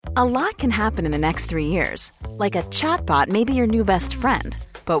A lot can happen in the next 3 years. Like a chatbot may be your new best friend.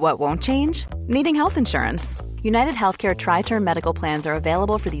 But what won't change? Needing health insurance. United Healthcare Tri-Term Medical Plans are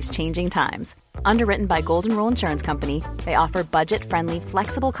available for these changing times. Underwritten by Golden Rule Insurance Company, they offer budget-friendly,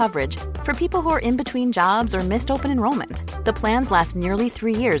 flexible coverage for people who are in between jobs or missed open enrollment. The plans last nearly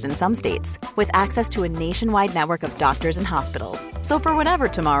 3 years in some states, with access to a nationwide network of doctors and hospitals. So for whatever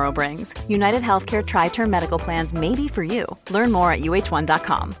tomorrow brings, United Healthcare Tri-Term Medical Plans may be for you. Learn more at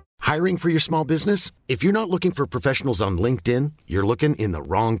uh1.com. Hiring for your small business? If you're not looking for professionals on LinkedIn, you're looking in the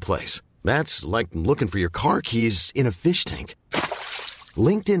wrong place. That's like looking for your car keys in a fish tank.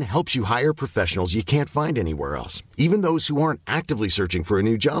 LinkedIn helps you hire professionals you can't find anywhere else, even those who aren't actively searching for a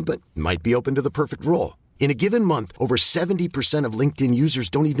new job but might be open to the perfect role. In a given month, over 70% of LinkedIn users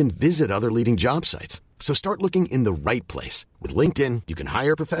don't even visit other leading job sites. So start looking in the right place. With LinkedIn, you can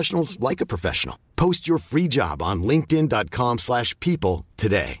hire professionals like a professional. Post your free job on linkedin.com/people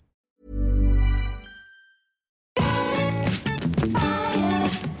today.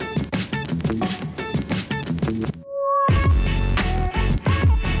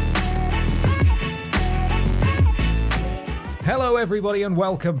 Hello everybody and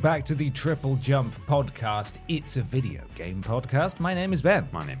welcome back to the Triple Jump podcast. It's a video game podcast. My name is Ben.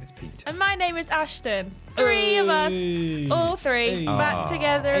 My name is Pete. And my name is Ashton. Three of us, all three, back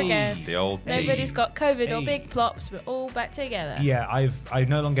together again. The old team. Nobody's got COVID or big plops. We're all back together. Yeah, I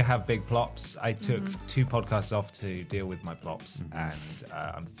no longer have big plops. I took 2 podcasts off to deal with my plops, and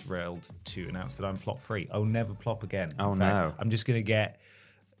I'm thrilled to announce that I'm plop free. I'll never plop again. Oh, In fact, no. I'm just going to get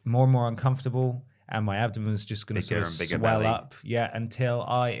more and more uncomfortable, and my abdomen's just going to sort of and bigger swell belly. up, until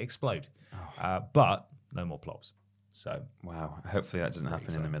I explode. But no more plops. So, Wow. Hopefully that doesn't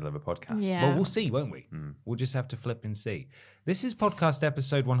happen in the middle of a podcast. Yeah. well, we'll see, won't we? We'll just have to flip and see. This is podcast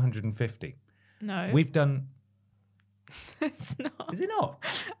episode 150. No. We've done... It's not. Is it not?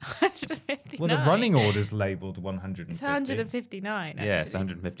 159. Well, the running order's labelled 150. It's 159, actually. Yeah, it's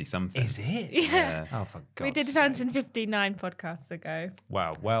 150 something. Is it? Yeah. Oh, for God's We did sake. 159 podcasts ago.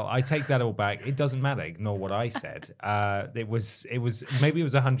 Wow. Well, I take that all back. It doesn't matter. Ignore what I said. It was maybe it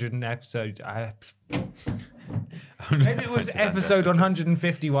was 100 episodes. Maybe it was episode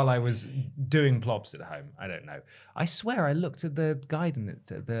 150 while I was doing plops at home. I don't know. I swear I looked at the guide and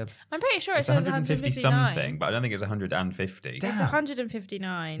the I'm pretty sure it It's says 150 159. something, but I don't think it's 150. It's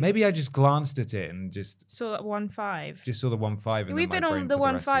 159. maybe I just glanced at it and just Saw that 1.5. saw the 1.5. And We've then been my brain on the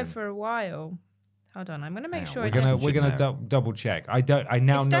put rest 1.5 in. for a while. Hold on, I'm going to make sure We're it gonna doesn't. double check. I now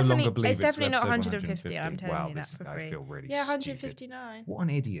It's no definitely- longer believe it's definitely not episode 150. I'm telling wow, you that for free. I feel really Yeah, stupid. 159. What an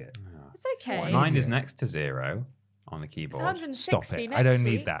idiot. It's okay. Mine is next to 0 on the It's keyboard. 160 Stop it. next I don't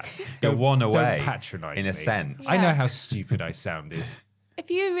week. need that. You're one away, Don't patronise in me. a sense. I know Yeah. how stupid I sounded. If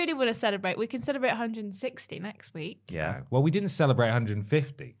you really want to celebrate, we can celebrate 160 next week. Yeah. Well, we didn't celebrate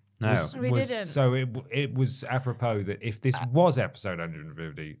 150. No. We didn't. So it was apropos that if this was episode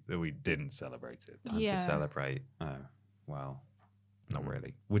 150, that we didn't celebrate it. Time to celebrate. Oh, well. Not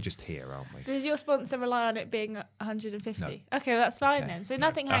really. We're just here, aren't we? Does your sponsor rely on it being 150? Okay, well, that's fine then. So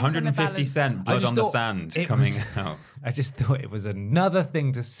nothing hangs 150 on the balance. cent I blood just on the thought sand it coming was- out. I just thought it was another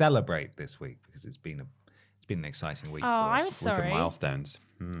thing to celebrate this week because it's been an exciting week. Oh, for us. I'm Week of sorry. milestones.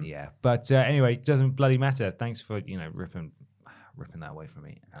 Yeah, but anyway, it doesn't bloody matter. Thanks for ripping that away from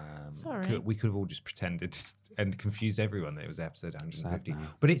me. Sorry. We could have all just pretended and confused everyone that it was episode 150, Sad now.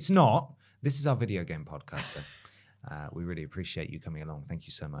 but it's not. This is our video game podcast. Then. We really appreciate you coming along. Thank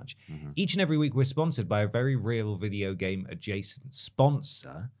you so much. Each and every week, we're sponsored by a very real video game adjacent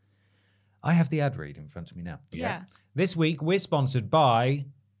sponsor. I have the ad read in front of me now. Yeah. This week, we're sponsored by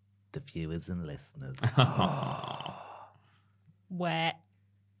the viewers and listeners. Wet.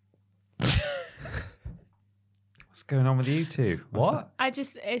 What's going on with you two? What?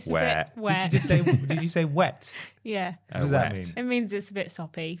 It's a Wet. bit wet. Did you say wet? Yeah. What does that wet. mean? It means it's a bit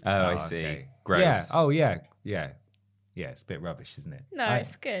soppy. Oh, I see. okay. Gross. Yeah. Oh, yeah. Yeah. Yeah, it's a bit rubbish, isn't it? No,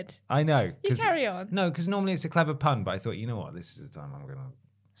 it's good. I know. You carry on. No, because normally it's a clever pun, but I thought, you know what? This is the time I'm going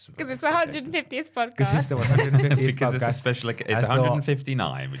to... Because it's the 150th podcast. Because it's the 150th because it's a podcast. special. It's I thought-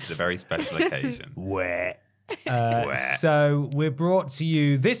 159, which is a very special occasion. Wet. So we're brought to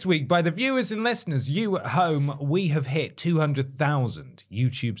you this week by the viewers and listeners. You at home, we have hit 200,000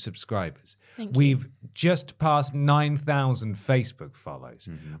 YouTube subscribers. Thank you. We've just passed 9,000 Facebook follows.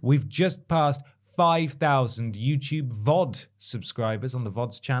 We've just passed 5,000 YouTube VOD subscribers on the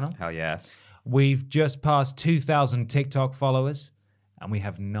VODs channel. Hell yes. We've just passed 2,000 TikTok followers, and we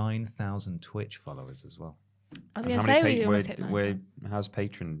have 9,000 Twitch followers as well. I was And going to how say many we pa- almost hit we're- 9,000. How's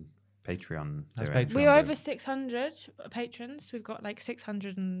Patreon How's doing? Patreon? We're over 600 patrons. We've got like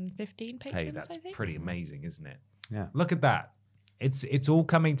 615 patrons, Hey, that's I think. pretty amazing, isn't it? Yeah. Look at that. it's all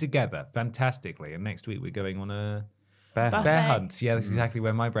coming together fantastically. And next week we're going on a Buffet. bear hunt. Yeah, that's exactly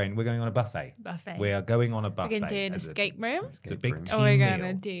where my brain. We're going on a buffet. Buffet. We are going on a buffet. We're going to do an as escape room. It's a big room. team Or we're going to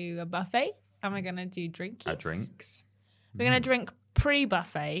meal. do a buffet. And we're going to do drinkies. Drinks. We're going to drink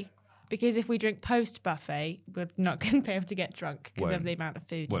pre-buffet. Because if we drink post-buffet, we're not going to be able to get drunk because of Won't- the amount of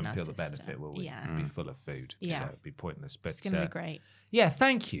food in Won't our feel the system. benefit, will we? Yeah. It'll be full of food. Yeah. So it'd be pointless. But It's going to be great. yeah,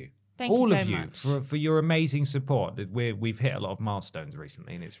 thank you. Thank all you of so you much. for your amazing support. We've hit a lot of milestones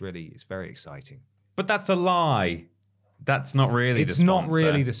recently, and it's very exciting. But that's a lie. That's not really It's the not sponsor.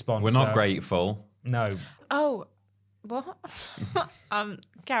 really the sponsor. We're not grateful. No, Oh, what?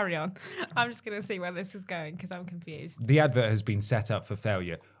 Carry on. I'm just going to see where this is going because I'm confused. the advert has been set up for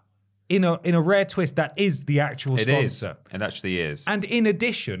failure. In a rare twist, that is the actual It is. sponsor. It actually is. And in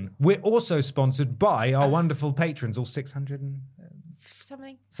addition, we're also sponsored by our wonderful patrons, all 600 and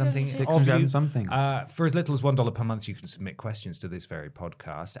Something. something 600 of you. and something. For as little as $1 per month, you can submit questions to this very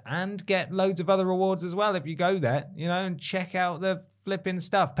podcast and get loads of other rewards as well if you go there, and check out the flipping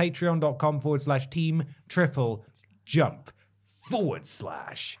stuff. Patreon.com/team triple jump /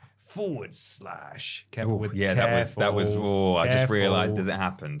 careful with yeah, that was. careful, Oh, I just careful. realised as it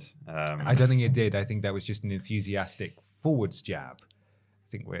happened. I don't think it did. I think that was just an enthusiastic forwards jab. I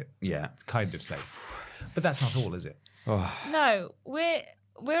think we're Yeah. kind of safe. But that's not all, is it? No, we're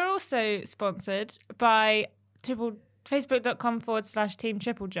also sponsored by facebook.com/team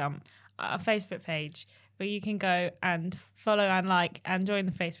triple jump, our Facebook page, where you can go and follow and like and join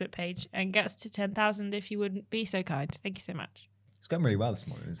the Facebook page and get us to 10,000 if you wouldn't be so kind. Thank you so much. It's going really well this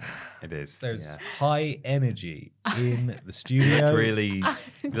morning, isn't it? It is. There's yeah. high energy in the studio. It really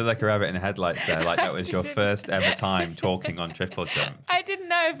you look like a rabbit in headlights there. Like that was your first ever time talking on Triple Jump. I didn't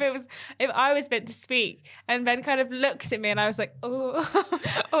know if I was meant to speak, and Ben kind of looked at me, and I was like,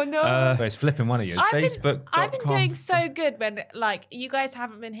 oh, oh no. Well, it's flipping one of you. I've been doing so good when you guys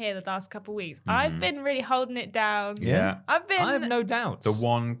haven't been here the last couple of weeks. I've been really holding it down. Yeah. I've been. I have no doubts. The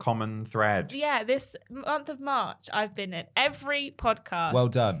one common thread. Yeah, this month of March, I've been in every podcast. Well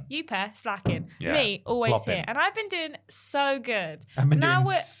done. You pair slacking. Yeah. Me always Plopping. here, and I've been doing so good. I've been now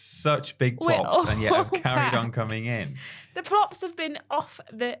doing such big we're plops and yet I've all carried back. on coming in. The plops have been off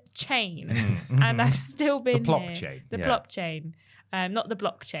the chain, and I've still been plop here. chain. The Yeah. plop chain. Not the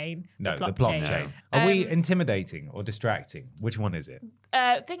blockchain. No, the plop plop chain. chain. Are we Um, intimidating or distracting? Which one is it?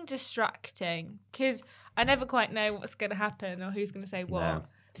 I think distracting because I never quite know what's going to happen or who's going to say what. No.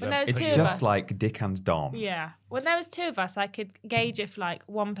 When there was It's two of just us, like Dick and Dom. yeah. When there was two of us, I could gauge if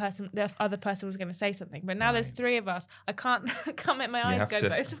the other person was going to say something. But now there's three of us. I can't make my You eyes have go to-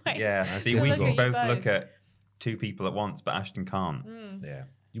 both ways. Yeah. See, Still we look can at you both both. look at two people at once, but Ashton can't. Yeah.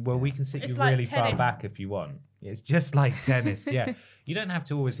 Well, we can sit It's you like really far tennis. back if you want. It's just like tennis. Yeah. You don't have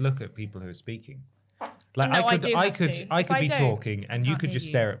to always look at people who are speaking. Like No, I do I have could to. I If could I be don't, talking and you can't could hear just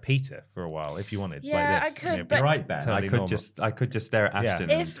you. stare at Peter for a while if you wanted. Yeah, like I this. could, And it'd but- be right there. I could just stare at Yeah. Ashton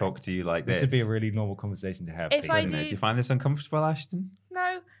and If- talk to you like this. This would be a really normal conversation to have. If Peter. I Wait a minute, do- do you find this uncomfortable, Ashton?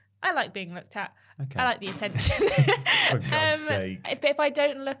 No, I like being looked at. Okay. I like the attention. For God's sake. If I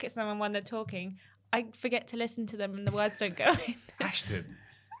don't look at someone when they're talking, I forget to listen to them and the words don't go in. Ashton,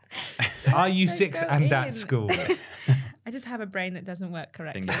 are you Don't 6 go and in. at school? I just have a brain that doesn't work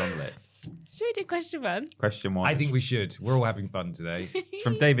correctly. Fingers on lips. Should we do question one? Question one. I think we should. We're all having fun today. It's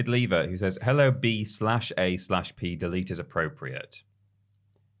from David Lever, who says, "Hello B/A/P, delete as appropriate.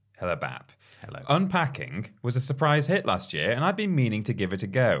 Hello BAP. Hello. Unpacking was a surprise hit last year, and I've been meaning to give it a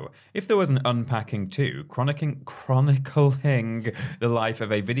go. If there was an Unpacking 2, chronicling the life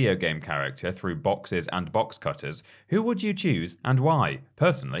of a video game character through boxes and box cutters, who would you choose and why?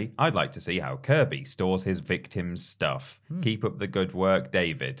 Personally, I'd like to see how Kirby stores his victims' stuff. Keep up the good work,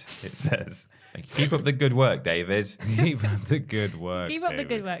 David," it says. Keep up the good work, David. Keep up the good work. Keep up the David.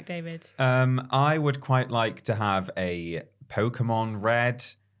 good work, David. I would quite like to have a Pokemon Red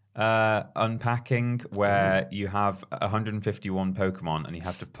unpacking where you have 151 Pokemon and you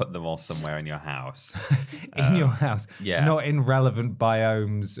have to put them all somewhere in your house. In your house. yeah. Not in relevant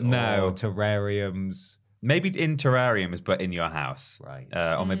biomes No. or terrariums. Maybe in terrariums, but in your house. Right.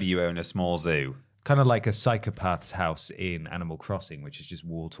 Or maybe you own a small zoo. Kind of like a psychopath's house in Animal Crossing, which is just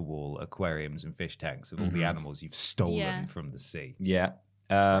wall-to-wall aquariums and fish tanks of all the animals you've stolen Yeah. from the sea. Yeah.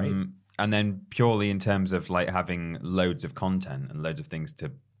 And then purely in terms of like having loads of content and loads of things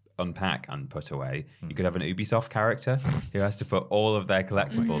to unpack and put away, you could have an Ubisoft character who has to put all of their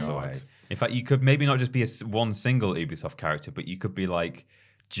collectibles God. away. In fact, you could maybe not just be one single Ubisoft character, but you could be like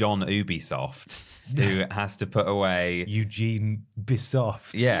John Ubisoft, who has to put away. Eugene Bissoft.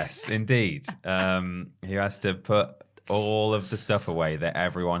 Yes, indeed. Who has to put all of the stuff away that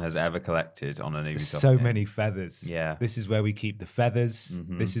everyone has ever collected on an Ubisoft So game. many feathers. Yeah. This is where we keep the feathers.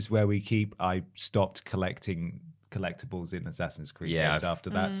 This is where we keep. I stopped collecting collectibles in Assassin's Creed Yeah, games after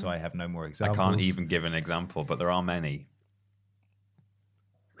that, so I have no more examples. I can't even give an example, but there are many.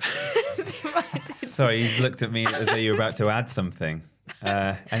 Sorry, you looked at me as though you were about to add something.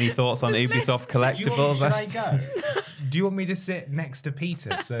 Any thoughts on Ubisoft collectibles? Should I go? Do you want me to sit next to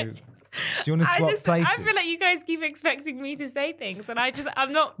Peter? So, do you want to swap places? I feel like you guys keep expecting me to say things, and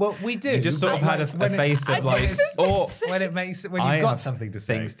I'm not. Well, we do. You just sort of had a When face it's- of like, or when you've I got have something to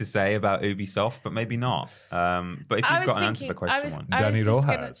say. things to say about Ubisoft, but maybe not. But if you've got an answer for question one, Daniel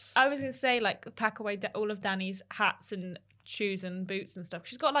has. I was gonna say like pack away all of Danny's hats and shoes and boots and stuff.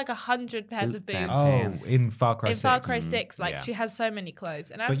 She's got like 100 pairs of Boots boots. and Oh, in Far Cry 6. In Far Cry 6, like Yeah. she has so many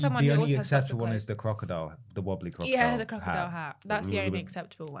clothes. And as But someone the who only also has lots of acceptable one clothes, is the crocodile, the wobbly crocodile. yeah, the crocodile hat. That's the only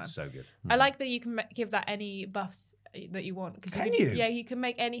acceptable one. So good. I like that you can give that any buffs that you want. Can you? Yeah, you can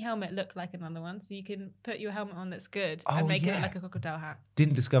make any helmet look like another one. So you can put your helmet on that's good Oh, and make it yeah. look like a crocodile hat.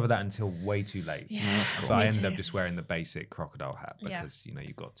 Didn't discover that until way too late. Yeah, that's cool. So I Me ended up too. just wearing the basic crocodile hat Yeah. because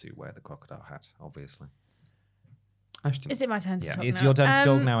you've got to wear the crocodile hat, obviously. Ashton. Is it my turn to Yeah. talk It's now? your turn to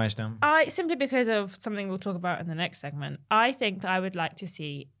talk now, Ashton. I simply because of something we'll talk about in the next segment. I think that I would like to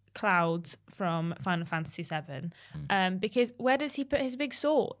see Clouds from Final Fantasy VII, because where does he put his big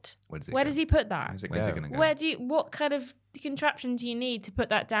sword? Where does it Where go? does he put that? Where's it Where's it go? going to go? Where do you? What kind of contraption do you need to put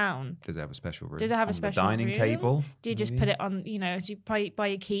that down? Does it have a special room? Does it have a On the special dining room? table? Do you just put it on? As you buy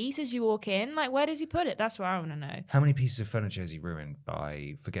your keys as you walk in. Like where does he put it? That's what I want to know. How many pieces of furniture has he ruined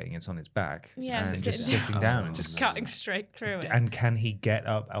by forgetting it's on his back? Yeah, and just sitting sitting down and Just cutting straight through it. And can he get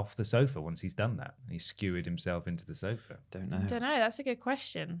up off the sofa once he's done that? He skewered himself into the sofa. Don't know. I don't know. That's a good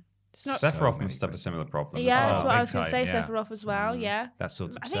question. It's not. Sephiroth many must have a similar problem. Yeah, as that's well. what I big was going to say. time, yeah. Sephiroth as well. Yeah. That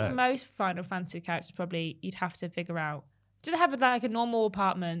sort of I think most Final Fantasy characters probably you'd have to figure out. Do they have like a normal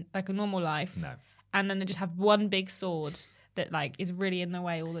apartment, like a normal life? No. And then they just have one big sword that like is really in the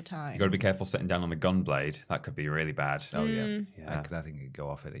way all the time. You got to be careful sitting down on the gun blade. That could be really bad. Oh, yeah. Yeah. That thing could go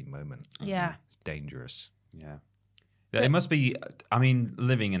off at any moment. Yeah. It's dangerous. Yeah. Yeah, it must be. I mean,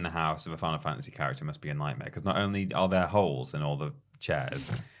 living in the house of a Final Fantasy character must be a nightmare because not only are there holes in all the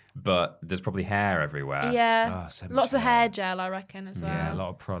chairs, but there's probably hair everywhere. Yeah. Oh, so much Lots of hair. hair gel, I reckon, as well. Yeah, a lot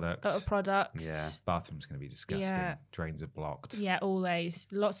of product. lot of products. Yeah. Bathroom's going to be disgusting. Yeah. Drains are blocked. Yeah, always.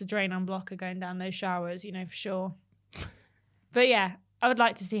 Lots of drain on blocker going down those showers, for sure. But yeah, I would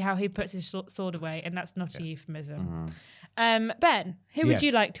like to see how he puts his sword away, and that's not a euphemism. Ben, who would Yes.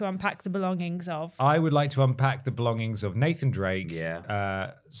 you like to unpack the belongings of? I would like to unpack the belongings of Nathan Drake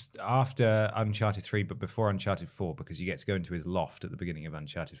Yeah. after Uncharted 3, but before Uncharted 4, because you get to go into his loft at the beginning of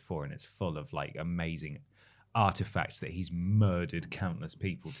Uncharted 4, and it's full of like amazing artifacts that he's murdered countless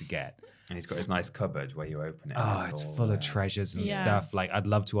people to get. And he's got his nice cupboard where you open it. Oh, and it's all full there. of treasures and Yeah. stuff. Like I'd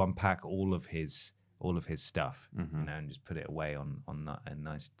love to unpack all of his stuff, Mm-hmm. and just put it away on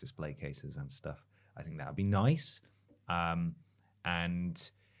nice display cases and stuff. I think that would be nice.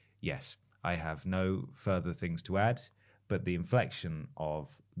 And yes, I have no further things to add, but the inflection of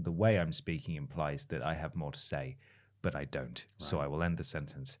the way I'm speaking implies that I have more to say, but I don't. So I will end the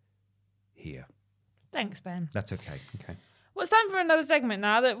sentence here. Thanks, Ben. That's okay. Okay. Well, it's time for another segment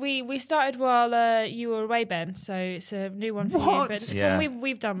now that we started while you were away, Ben. So it's a new one for you. What? But it's Yeah. one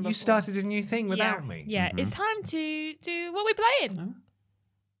we've done before. You started a new thing without yeah. me. Yeah, it's time to do what we're playing.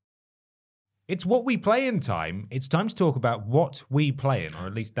 It's what we play in time. It's time to talk about what we play in, or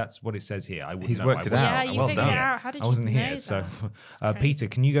at least that's what it says here. I wouldn't He's know. worked it I wasn't- out. Yeah, I you wasn't figured it here. out. How did I you wasn't know here. that? So, great. Peter,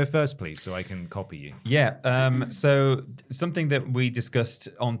 can you go first, please, so I can copy you? Yeah. So something that we discussed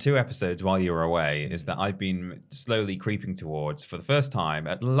on 2 episodes while you were away is that I've been slowly creeping towards, for the first time,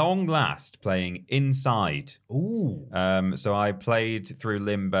 at long last, playing Inside. Ooh. So I played through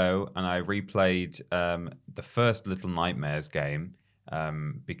Limbo and I replayed the first Little Nightmares game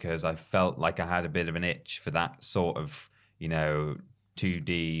because I felt like I had a bit of an itch for that sort of,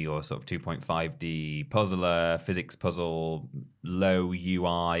 2D or sort of 2.5D puzzler, physics puzzle, low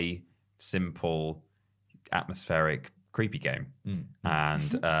UI, simple, atmospheric, creepy game.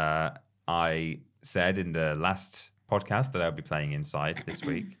 And I said in the last podcast that I'll be playing Inside this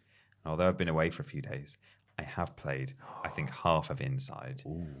week. Although I've been away for a few days, I have played, I think, half of Inside.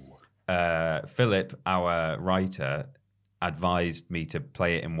 Philip, our writer, advised me to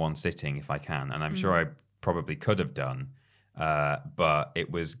play it in one sitting if I can, and I'm sure I probably could have done. But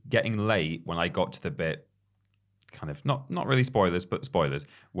it was getting late when I got to the bit, kind of not really spoilers, but spoilers,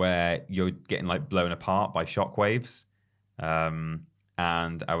 where you're getting like blown apart by shockwaves.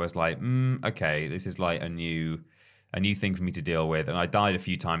 And I was like, okay, this is like a new thing for me to deal with. And I died a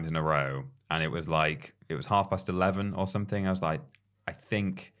few times in a row, and it was like it was 11:30 or something. I was like, I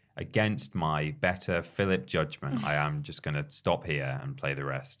think against my better Philip judgment, I am just going to stop here and play the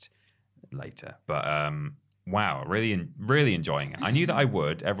rest later. But wow, really enjoying it. I knew that I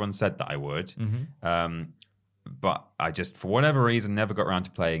would. Everyone said that I would. But I just, for whatever reason, never got around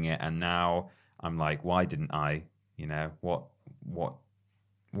to playing it. And now I'm like, why didn't I? You know,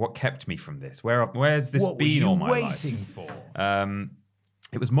 what kept me from this? Where's this been all my life? What were you waiting for?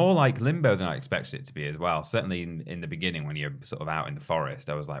 It was more like Limbo than I expected it to be as well. Certainly in the beginning when you're sort of out in the forest,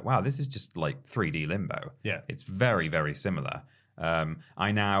 I was like, wow, this is just like 3D Limbo. Yeah. It's very, very similar.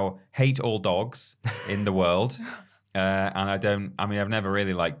 I now hate all dogs in the world. And I've never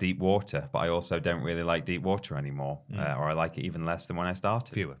really liked deep water, but I also don't really like deep water anymore. Or I like it even less than when I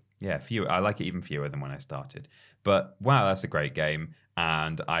started. Fewer. Yeah, fewer. I like it even fewer than when I started. But wow, that's a great game.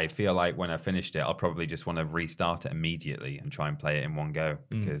 And I feel like when I finished it, I'll probably just want to restart it immediately and try and play it in one go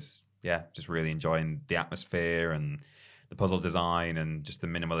because, just really enjoying the atmosphere and the puzzle design and just the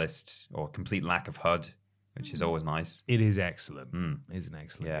minimalist or complete lack of HUD, which is always nice. It is excellent. It is an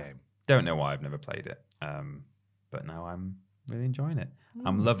excellent game. Don't know why I've never played it, but now I'm really enjoying it.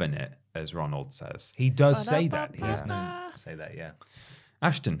 I'm loving it, as Ronald says. He does say that. He is known to say that, yeah.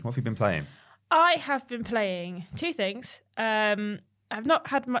 Ashton, what have you been playing? I have been playing two things. I've not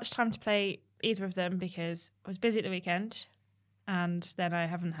had much time to play either of them because I was busy at the weekend, and then I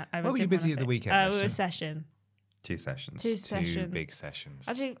haven't had. What were you busy at the weekend? We were session. 2 sessions. Two big sessions.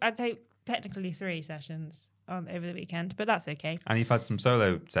 Actually, I'd say technically 3 sessions over the weekend, but that's okay. And you've had some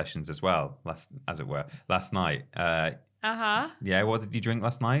solo sessions as well, last night. Yeah, what did you drink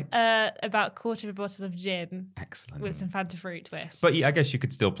last night? About a quarter of a bottle of gin. Excellent. With some Fanta fruit twist. But I guess you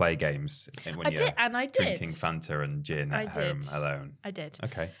could still play games when I did. drinking Fanta and gin at home alone. I did.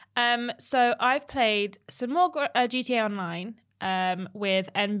 Okay. So I've played some more GTA Online with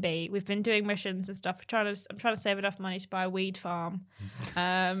NB. We've been doing missions and stuff. I'm trying to save enough money to buy a weed farm.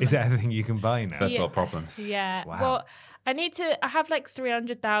 Is that everything you can buy now? First world problems. Yeah. Wow. Well, I have like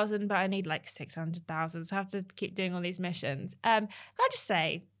 300,000, but I need like 600,000. So I have to keep doing all these missions. Can I just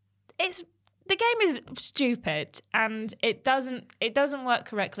say, the game is stupid and it doesn't work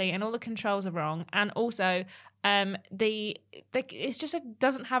correctly and all the controls are wrong. And also, it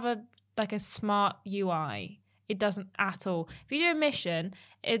doesn't have a smart UI. It doesn't at all. If you do a mission,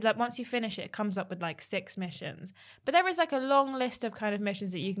 once you finish it comes up with like 6 missions. But there is like a long list of kind of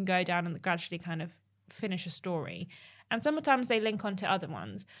missions that you can go down and gradually kind of finish a story. And sometimes they link onto other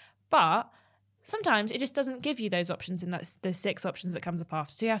ones. But sometimes it just doesn't give you those options in those 6 options that comes up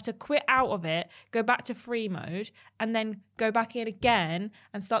after. So you have to quit out of it, go back to free mode, and then go back in again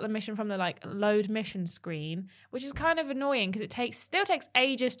and start the mission from the load mission screen, which is kind of annoying because it still takes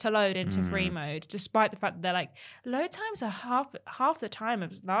ages to load into free mode, despite the fact that they're like, load times are half the time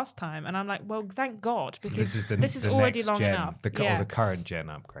of last time. And I'm like, well, thank God, because this is already long enough. Or the current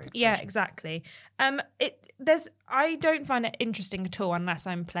gen upgrade. Yeah, exactly. I don't find it interesting at all unless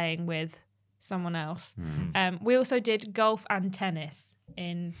I'm playing with someone else. We also did golf and tennis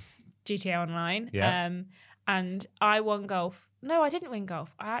in GTA Online. Yeah. And I won golf. No, I didn't win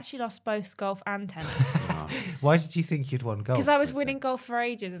golf. I actually lost both golf and tennis. Why did you think you'd won golf? Because I was winning golf for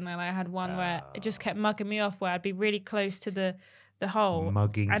ages, and then I had one where it just kept mugging me off, where I'd be really close to the hole,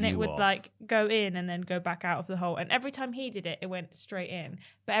 and it would go in and then go back out of the hole. And every time he did it, it went straight in.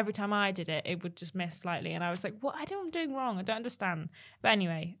 But every time I did it, it would just miss slightly. And I was like, what? I'm doing wrong. I don't understand. But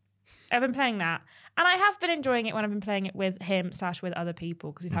anyway, I've been playing that, and I have been enjoying it when I've been playing it with him / with other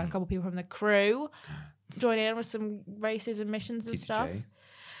people, because we've had a couple of people from the crew join in with some races and missions and stuff.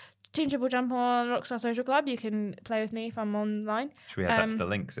 Team Triple Jump on Rockstar Social Club. You can play with me if I'm online. Should we add that to the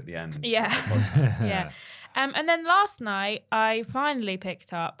links at the end? Yeah. Yeah. And then last night, I finally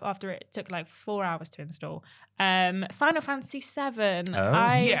picked up, after it took like 4 hours to install, Final Fantasy VII.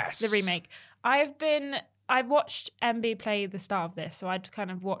 Yes! The remake. I've watched MB play the start of this, so I'd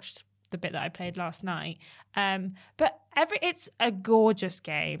kind of watched the bit that I played last night. But it's a gorgeous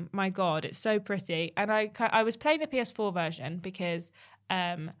game. My God, it's so pretty. And I was playing the PS4 version because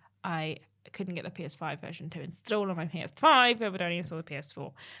I couldn't get the PS5 version to install on my PS5. I would only install the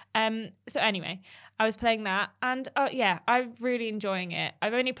PS4. So anyway, I was playing that, and I'm really enjoying it.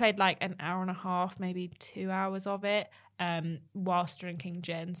 I've only played like an hour and a half, maybe 2 hours of it, whilst drinking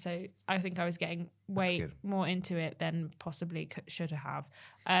gin. So I think I was getting way more into it than possibly should have.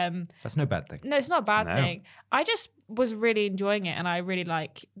 That's no bad thing. No, it's not a bad thing. I just was really enjoying it, and I really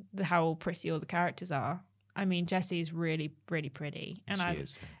like how pretty all the characters are. I mean, Jessie's really, really pretty, and She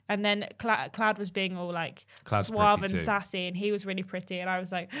is. And then Cloud was being all like Cloud's suave pretty and too. sassy, and he was really pretty, and I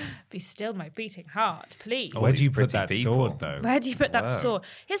was like, "Be still, my beating heart, please." Where do these you put pretty that people. sword, though? Where do you put that Whoa. sword?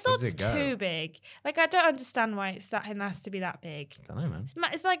 His Where does sword's it go? too big. Like, I don't understand why it has to be that big. I don't know, man.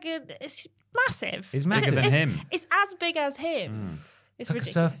 It's like it's massive. It's massive. Bigger than him. It's as big as him. It's It's like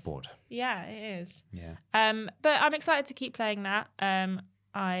ridiculous. a surfboard. Yeah, it is. Yeah. But I'm excited to keep playing that.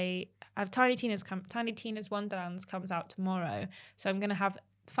 I have Tiny Tina's Wonderlands comes out tomorrow, so I'm gonna have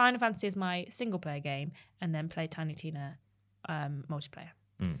Final Fantasy as my single player game, and then play Tiny Tina multiplayer.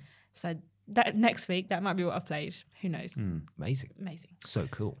 So that next week, that might be what I've played. Who knows? Amazing. Amazing. So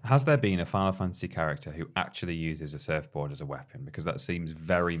cool. Has there been a Final Fantasy character who actually uses a surfboard as a weapon? Because that seems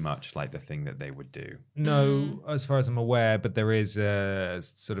very much like the thing that they would do. No, as far as I'm aware, but there is a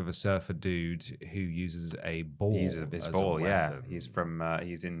sort of a surfer dude who uses a ball. He uses his as a ball, yeah. weapon.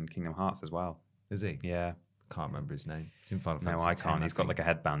 He's in Kingdom Hearts as well. Is he? Yeah. Can't remember his name. He's in Final No, Fantasy I X, can't. He's got think. like a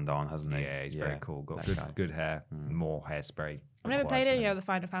headband on, hasn't he? Yeah, he's very cool. Got that guy. good hair, more hairspray. I've never played required any from him. other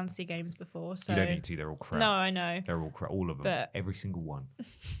Final Fantasy games before, so You don't need to. They're all crap. no, I know. They're all crap. All of them. But- Every single one.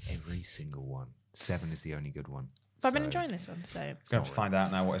 Every single one. 7 is the only good one. But I've been So- enjoying this one, so Gonna have to find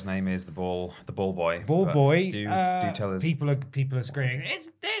out now what his name is. The ball boy. Ball But boy. Do tell us. People are screaming.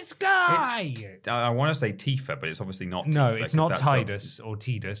 It's this guy. I want to say Tifa, but it's obviously not. No, Tifa, it's 'cause not that's Tidus or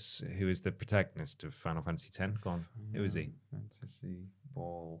Tidus, who is the protagonist of Final Fantasy X. Go on. Who is he? Fantasy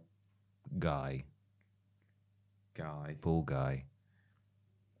ball Guy. guy. Ball guy.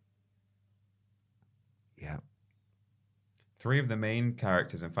 Yeah. 3 of the main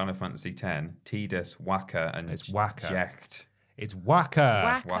characters in Final Fantasy X: Tidus, Wakka, and It's Wakka. Jecht. It's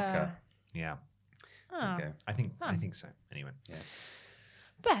Wakka. Whacker. Yeah. Oh, Okay. I think so. Anyway.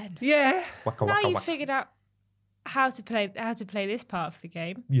 Ben. Yeah. Wakka, Now Wakka, you've Wakka. figured out how to play this part of the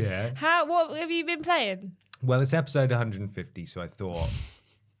game. Yeah. What have you been playing? Well, it's episode 150, so I thought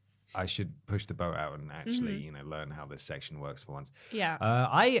I should push the boat out and actually, learn how this section works for once. Yeah.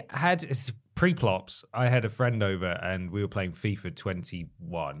 I had pre-plops. I had a friend over and we were playing FIFA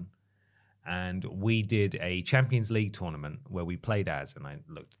 21, and we did a Champions League tournament where we played as, and I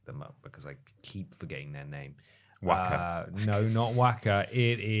looked them up because I keep forgetting their name. Wakka. No, not Wakka.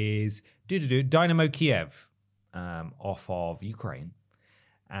 It is Dynamo Kiev, off of Ukraine,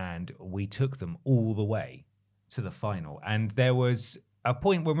 and we took them all the way to the final. And there was a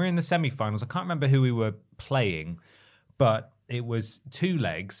point when we were in the semi-finals. I can't remember who we were playing, but it was 2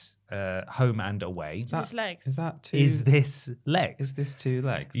 legs, home and away. Is this legs? Is that 2? Is this legs? Is this 2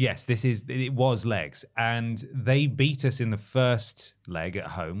 legs? Yes, it was legs. And they beat us in the first leg at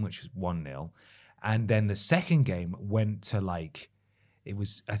home, which was 1-0. And then the second game went to it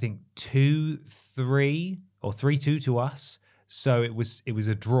was, I think, 2-3 or 3-2 to us. So it was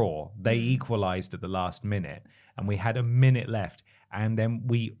a draw. They equalized at the last minute, and we had a minute left. And then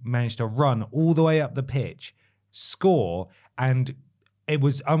we managed to run all the way up the pitch, score, and it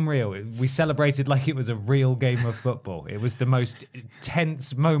was unreal. We celebrated like it was a real game of football. It was the most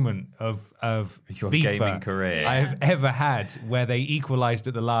tense moment of Your FIFA gaming career. I have ever had, where they equalised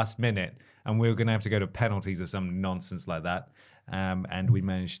at the last minute, and we were going to have to go to penalties or some nonsense like that. And we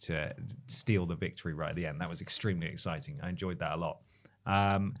managed to steal the victory right at the end. That was extremely exciting. I enjoyed that a lot.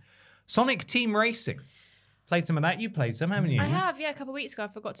 Sonic Team Racing. Played some of that. You played some, haven't you? I have, yeah, a couple of weeks ago. I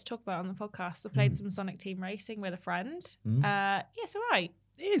forgot to talk about it on the podcast. I played some Sonic Team Racing with a friend. Yeah, it's all right.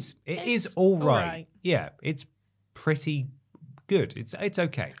 It is. It It's is all all right. right. Yeah, it's pretty good. It's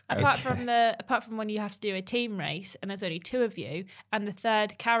okay. Apart from when you have to do a team race and there's only 2 of you, and the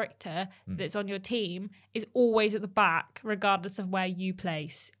third character that's on your team is always at the back, regardless of where you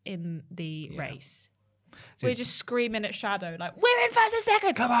place in the race. So We're it's- just screaming at Shadow like, "We're in first and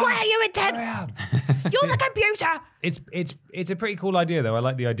second. Come on, Why are you in 10th? hurry up." You're the computer." It's a pretty cool idea though. I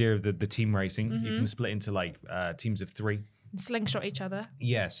like the idea of the team racing. You can split into teams of 3. And slingshot each other.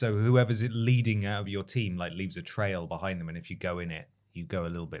 Yeah, so whoever's leading out of your team leaves a trail behind them, and if you go in it, you go a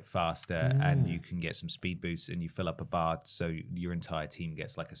little bit faster and you can get some speed boosts and you fill up a bar, so your entire team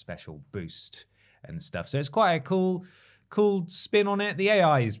gets a special boost and stuff. So it's quite a cool spin on it. The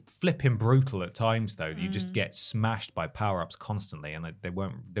AI is flipping brutal at times though. You just get smashed by power-ups constantly, and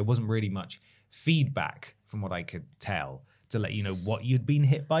there wasn't really much feedback from what I could tell to let you know what you'd been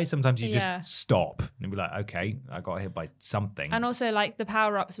hit by. Sometimes you Yeah. just stop and be like, okay, I got hit by something. And also, the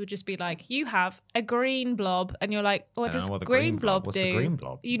power-ups would just be like, you have a green blob, and you're like, what I don't does know what the green green blob- blob what's do? the green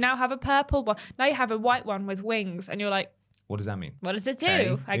blob? You now have a purple one. Now you have a white one with wings, and you're like, What does that mean? what does it do?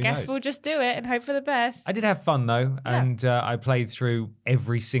 Hey, I who guess knows? we'll just do it and hope for the best. I did have fun though, Yeah. and I played through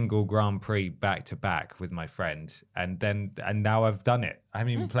every single Grand Prix back to back with my friend, and now I've done it. I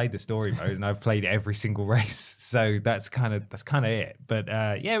haven't even played the story mode, and I've played every single race. So that's kind of it. But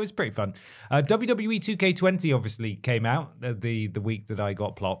yeah, it was pretty fun. WWE 2K20 obviously came out the week that I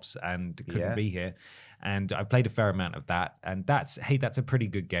got Plops and couldn't be here. And I played a fair amount of that. And that's a pretty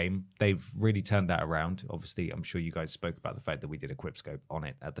good game. They've really turned that around. Obviously, I'm sure you guys spoke about the fact that we did a Quipscope on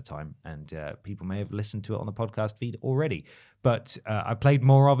it at the time. And people may have listened to it on the podcast feed already. But I played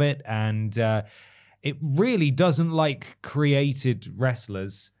more of it. And it really doesn't like created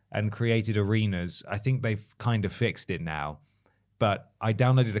wrestlers and created arenas. I think they've kind of fixed it now. But I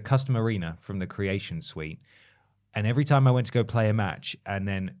downloaded a custom arena from the Creation Suite. And every time I went to go play a match and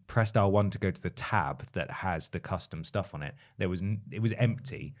then pressed R1 to go to the tab that has the custom stuff on it, it was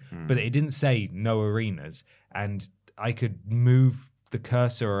empty, but it didn't say no arenas. And I could move the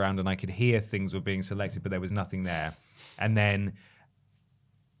cursor around and I could hear things were being selected, but there was nothing there. And then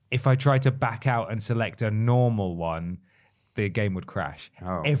if I tried to back out and select a normal one, the game would crash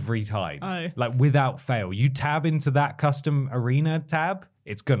every time, like without fail. You tab into that custom arena tab,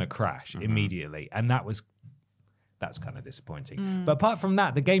 it's going to crash immediately. And that's kind of disappointing. But apart from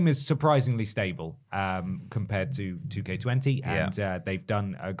that, the game is surprisingly stable compared to 2K20, and they've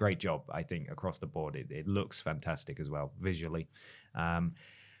done a great job, I think, across the board. It looks fantastic as well, visually.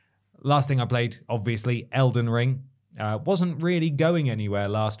 Last thing I played, obviously, Elden Ring. Wasn't really going anywhere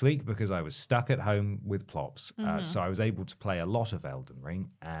last week because I was stuck at home with Plops. So I was able to play a lot of Elden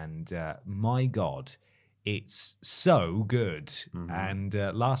Ring, and my God, it's so good. And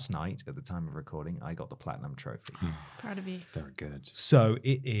last night, at the time of recording, I got the Platinum Trophy. Proud of you. Very good. So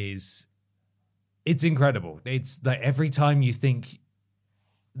it's incredible. It's like every time you think,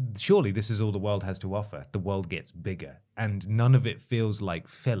 surely this is all the world has to offer, the world gets bigger. And none of it feels like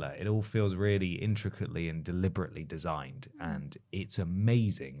filler. It all feels really intricately and deliberately designed. And it's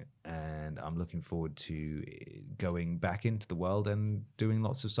amazing. And I'm looking forward to going back into the world and doing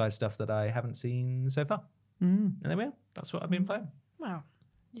lots of side stuff that I haven't seen so far. And there we are. That's what I've been playing. Wow.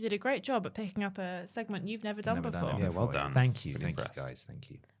 You did a great job at picking up a segment you've never done before. Yeah, well done. Thank you. Thank you, impressed. guys.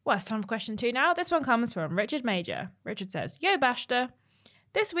 Thank you. Well, it's time for question 2 now. This one comes from Richard Major. Richard says, Yo, Bashta.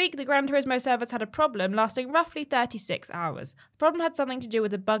 This week, the Gran Turismo servers had a problem lasting roughly 36 hours. The problem had something to do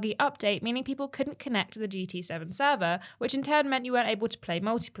with a buggy update, meaning people couldn't connect to the GT7 server, which in turn meant you weren't able to play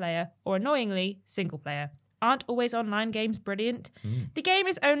multiplayer, or annoyingly, single player. Aren't always online games brilliant? The game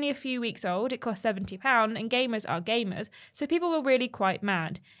is only a few weeks old, it costs £70, and gamers are gamers, so people were really quite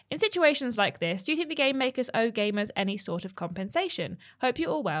mad. In situations like this, do you think the game makers owe gamers any sort of compensation? Hope you're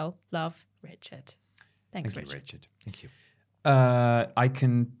all well. Love, Richard. Thanks, Thank you, Richard. Richard. Thank you. I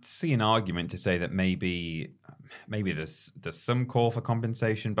can see an argument to say that maybe there's some call for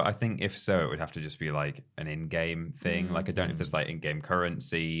compensation, but I think if so, it would have to just be like an in-game thing. Like I don't know if there's like in-game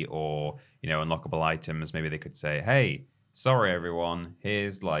currency or unlockable items. Maybe they could say, "Hey, sorry everyone,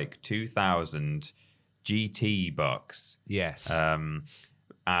 here's like 2,000 GT bucks." Yes.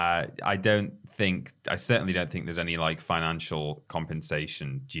 I certainly don't think there's any like financial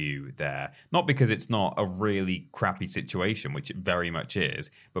compensation due there. Not because it's not a really crappy situation, which it very much is,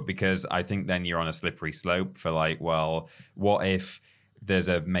 but because I think then you're on a slippery slope for like, well, what if there's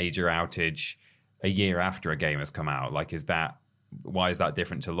a major outage a year after a game has come out? Like, why is that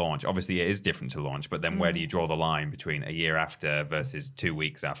different to launch? Obviously, it is different to launch, but then where do you draw the line between a year after versus 2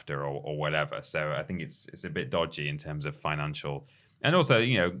 weeks after or whatever? So I think it's a bit dodgy in terms of financial. And also,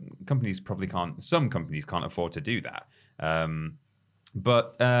 some companies can't afford to do that.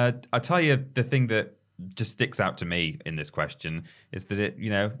 But I tell you, the thing that just sticks out to me in this question is that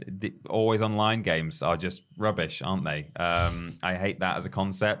the always online games are just rubbish, aren't they? I hate that as a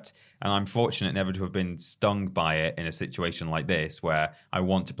concept, and I'm fortunate never to have been stung by it in a situation like this where I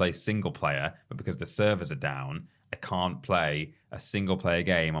want to play single player, but because the servers are down, I can't play a single player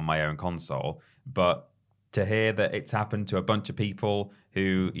game on my own console. But to hear that it's happened to a bunch of people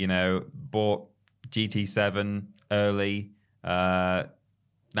who, bought GT7 early, that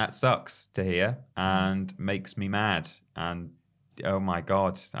sucks to hear and makes me mad. And oh my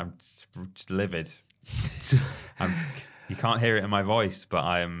God, I'm just livid. You can't hear it in my voice, but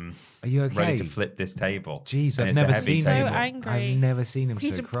I'm Are you okay? ready to flip this table. Jeez, And I've it's a never heavy seen So table. him. angry. I've never seen him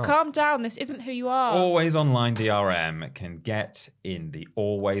Please so cross. calm down. This isn't who you are. Always online DRM can get in the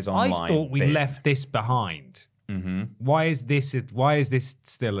always online. I thought we bin. left this behind. Mm-hmm. Why is this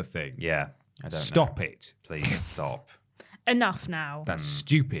still a thing? Yeah, I don't know. Stop it. Please stop. Enough now. That's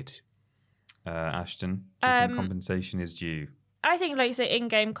stupid. Ashton, do you think compensation is due? I think, like you say,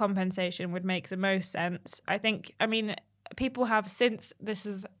 in-game compensation would make the most sense. I mean, people have, since this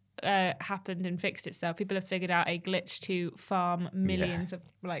is happened and fixed itself. People have figured out a glitch to farm millions of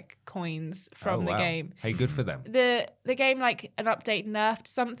like coins from the game. Hey, good for them. The game, like an update nerfed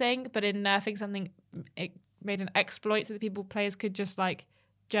something, but in nerfing something, it made an exploit so that players could just like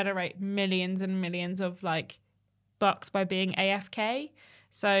generate millions and millions of like bucks by being AFK.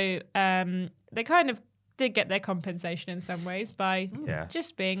 So they kind of did get their compensation in some ways by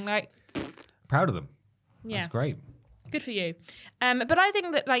just being like proud of them. Yeah, that's great. Good for you. But I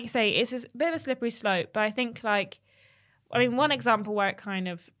think that, like you say, it's a bit of a slippery slope. But I think, one example where it kind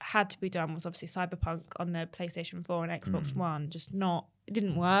of had to be done was obviously Cyberpunk on the PlayStation 4 and Xbox One. It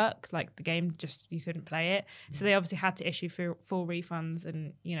didn't work. Like the game you couldn't play it. So they obviously had to issue full refunds,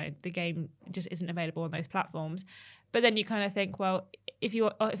 and the game just isn't available on those platforms. But then you kind of think, well, if you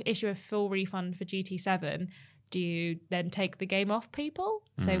issue a full refund for GT7, do you then take the game off people?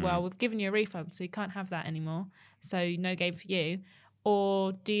 Say, well, we've given you a refund, so you can't have that anymore. So no game for you.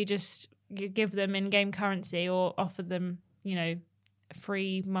 Or do you just give them in-game currency or offer them, a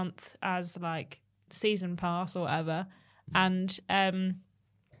free month as like season pass or whatever, and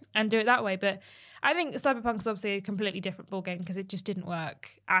do it that way? But I think Cyberpunk's obviously a completely different ballgame because it just didn't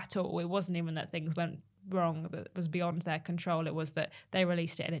work at all. It wasn't even that things went wrong that was beyond their control. It was that they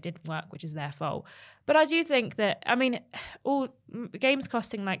released it and it didn't work, which is their fault. But I do think that, all games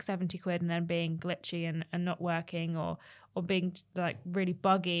costing like 70 quid and then being glitchy and not working or being like really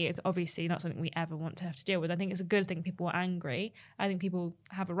buggy is obviously not something we ever want to have to deal with. I think it's a good thing people are angry. I think people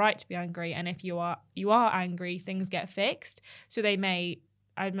have a right to be angry, and if you are angry, things get fixed. So they may,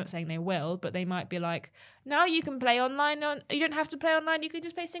 I'm not saying they will, but they might be like, now you can play online. You don't have to play online. You can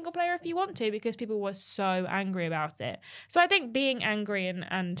just play single player if you want to, because people were so angry about it. So I think being angry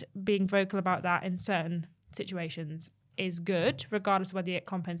and being vocal about that in certain situations is good, regardless of whether you get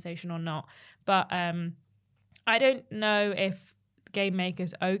compensation or not. But I don't know if game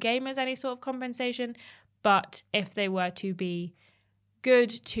makers owe gamers any sort of compensation, but if they were to be good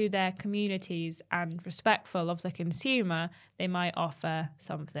to their communities and respectful of the consumer, they might offer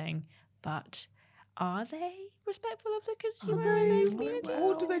something. But are they respectful of the consumer and their community?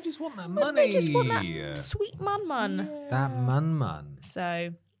 Or do they just want that Or money? do they just want that sweet mun? That mun.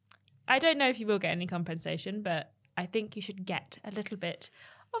 So I don't know if you will get any compensation, but I think you should get a little bit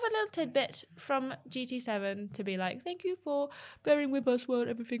of a little tidbit from GT7 to be like, thank you for bearing with us when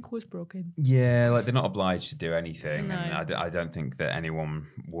everything was broken. Yeah, like they're not obliged to do anything, No. and I don't think that anyone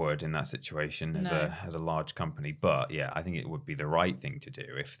would in that situation as a large company. But yeah, I think it would be the right thing to do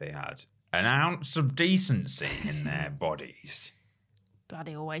if they had an ounce of decency in their bodies.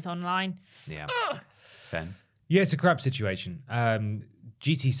 Bloody always online. Yeah. Ben? Yeah, it's a crap situation.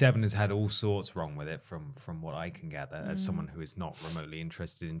 GT7 has had all sorts wrong with it from what I can gather as someone who is not remotely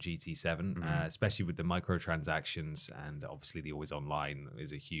interested in GT7, especially with the microtransactions, and obviously the always online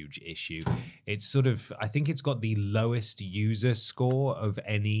is a huge issue. It's sort of, I think it's got the lowest user score of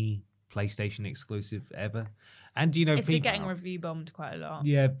any PlayStation exclusive ever. And, it's been getting review bombed quite a lot.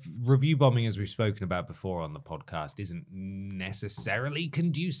 Yeah, review bombing, as we've spoken about before on the podcast, isn't necessarily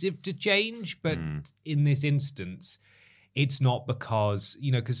conducive to change, but in this instance, it's not because,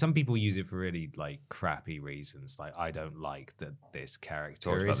 because some people use it for really like crappy reasons. Like, I don't like that this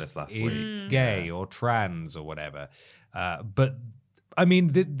character is gay or trans or whatever. But I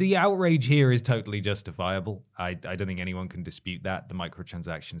mean, the outrage here is totally justifiable. I don't think anyone can dispute that. The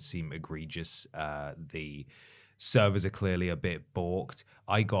microtransactions seem egregious. The servers are clearly a bit balked.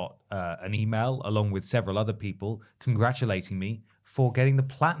 I got an email along with several other people congratulating me for getting the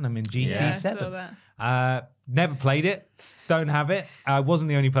platinum in GT7. Yeah, I saw that. Never played it, don't have it. I wasn't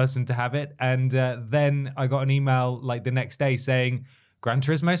the only person to have it. And then I got an email like the next day saying, Gran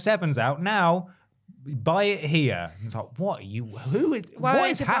Turismo 7's out now. Buy it here. And it's like, what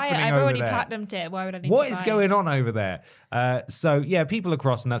is happening I've over already there? platinumed it. Why would I need What to is buy going it? on over there? So yeah, people are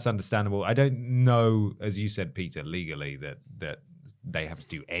cross, and that's understandable. I don't know, as you said, Peter, legally that they have to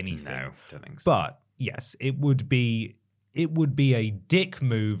do anything. No, don't think so. But yes, it would be a dick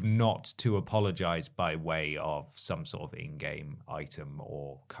move not to apologize by way of some sort of in-game item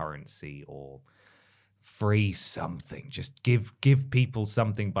or currency or free something. Just give people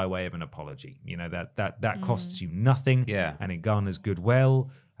something by way of an apology. That costs you nothing, and it garners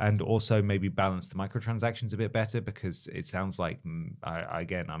goodwill, and also maybe balance the microtransactions a bit better, because it sounds like,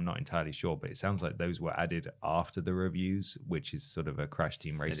 again, I'm not entirely sure, but it sounds like those were added after the reviews, which is sort of a Crash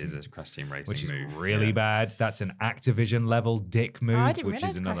Team Racing. It is a Crash Team Racing which move. is really bad. That's an Activision level dick move, Oh, I didn't which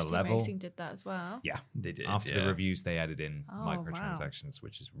realize is another Crash Team level. Racing did that as well. Yeah, They did. after the reviews, they added in Oh, microtransactions,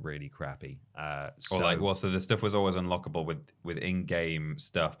 which is really crappy. So the stuff was always unlockable with in-game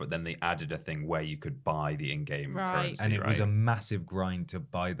stuff, but then they added a thing where you could buy the in-game Right. currency, and it was right? a massive grind to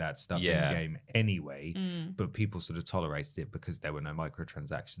buy hide that stuff in game anyway, but people sort of tolerated it because there were no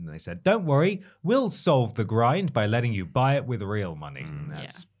microtransactions. And they said, don't worry, we'll solve the grind by letting you buy it with real money. And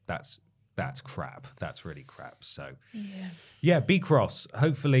that's crap. That's really crap. So yeah, be cross.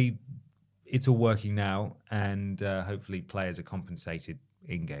 Hopefully it's all working now, and hopefully players are compensated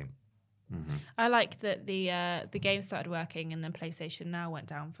in game. I like that the game started working and then PlayStation Now went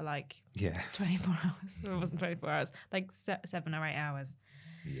down for like 24 hours. Or it wasn't 24 hours, like 7 or 8 hours.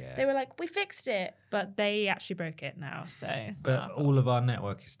 Yeah. They were like, we fixed it, but they actually broke it now. So, but all of our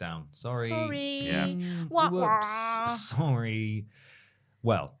network is down. Sorry. Yeah. Whoops. Sorry.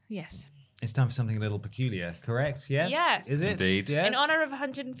 Well. Yes. It's time for something a little peculiar, correct? Yes? Yes. Is it? Indeed. Yes? In honor of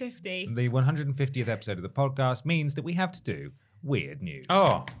 150. The 150th episode of the podcast means that we have to do weird news.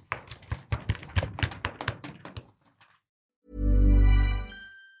 Oh.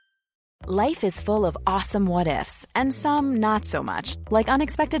 Life is full of awesome what-ifs, and some not so much, like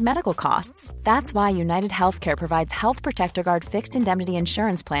unexpected medical costs. That's why United Healthcare provides Health Protector Guard fixed indemnity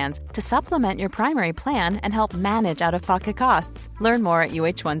insurance plans to supplement your primary plan and help manage out-of-pocket costs. Learn more at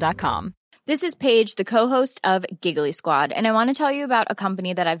uh1.com. This is Paige, the co-host of Giggly Squad, and I want to tell you about a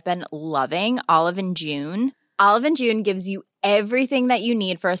company that I've been loving, Olive & June. Olive & June gives you everything that you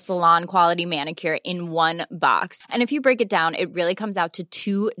need for a salon-quality manicure in one box. And if you break it down, it really comes out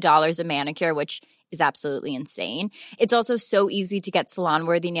to $2 a manicure, which is absolutely insane. It's also so easy to get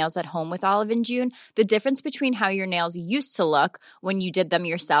salon-worthy nails at home with Olive & June. The difference between how your nails used to look when you did them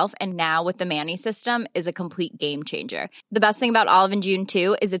yourself and now with the Mani system is a complete game changer. The best thing about Olive & June,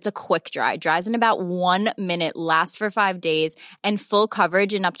 too, is it's a quick dry. Dries in about 1 minute, lasts for 5 days, and full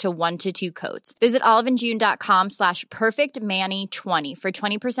coverage in up to 1 to 2 coats. Visit oliveandjune.com/perfectmani20 for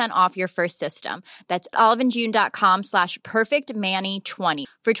 20% off your first system. That's oliveandjune.com/perfectmani20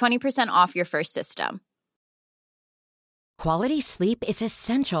 for 20% off your first system. Quality sleep is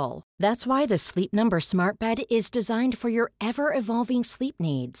essential. That's why the Sleep Number Smart Bed is designed for your ever-evolving sleep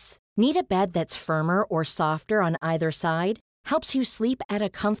needs. Need a bed that's firmer or softer on either side? Helps you sleep at a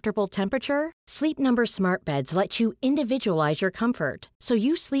comfortable temperature? Sleep Number Smart Beds let you individualize your comfort, so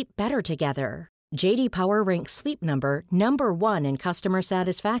you sleep better together. J.D. Power ranks Sleep Number number 1 in customer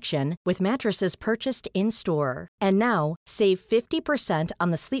satisfaction with mattresses purchased in-store. And now, save 50% on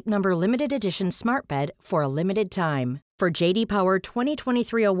the Sleep Number Limited Edition Smart Bed for a limited time. For J.D. Power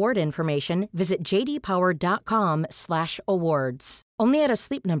 2023 award information, visit jdpower.com/awards. Only at a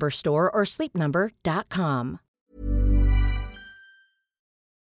Sleep Number store or sleepnumber.com.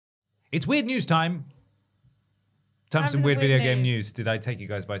 It's weird news time. Time for some weird video game news. Did I take you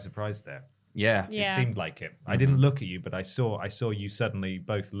guys by surprise there? Yeah. It seemed like it. I didn't look at you, but I saw you suddenly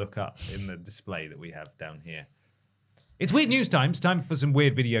both look up in the display that we have down here. It's weird news time. It's time for some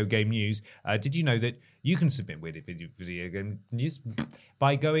weird video game news. Did you know that you can submit weird video game news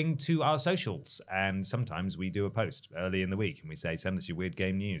by going to our socials? And sometimes we do a post early in the week and we say, send us your weird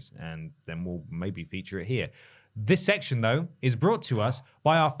game news. And then we'll maybe feature it here. This section, though, is brought to us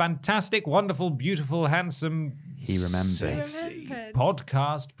by our fantastic, wonderful, beautiful, handsome, sexy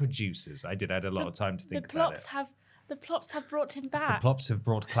podcast producers. I did add a lot of time to think about it. The plops have brought him back. The plops have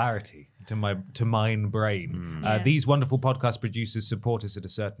brought clarity to mine brain. These wonderful podcast producers support us at a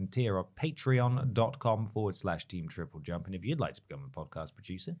certain tier of patreon.com/Team Triple Jump. And if you'd like to become a podcast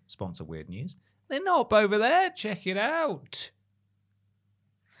producer, sponsor Weird News, then hop over there, check it out.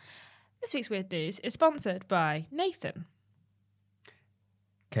 This week's Weird News is sponsored by Nathan,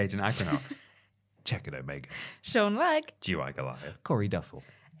 Cajun Equinox, Check it, Omega, Sean Legg, GY Goliath, Corey Duffel,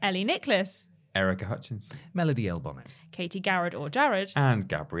 Ellie Nicholas, Erica Hutchinson, Melody L. Bonnet, Katie Garrett or Jared, and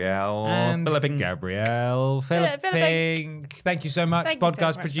Gabrielle Philipping. Gabrielle Philipping. Thank you so much, Thank you so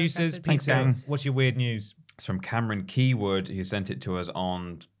podcast much, producers. Thanks, Peter, gang. what's your weird news? It's from Cameron Keywood, who sent it to us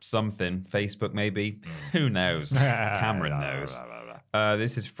on something, Facebook maybe. Who knows? Cameron knows.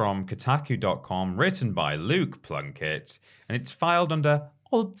 This is from Kotaku.com, written by Luke Plunkett, and it's filed under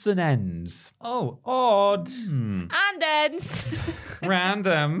odds and ends. Oh, odd. and ends.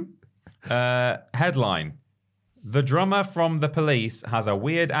 Random. Headline: The drummer from The Police has a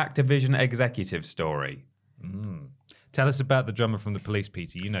weird Activision executive story. Tell us about the drummer from The Police,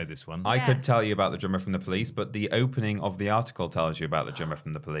 Peter. You know this one. I could tell you about the drummer from The Police, but the opening of the article tells you about the drummer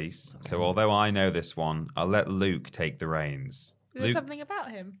from The Police. Okay. So although I know this one, I'll let Luke take the reins. Is there something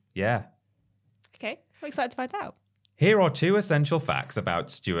about him? Yeah. Okay, I'm excited to find out. Here are 2 essential facts about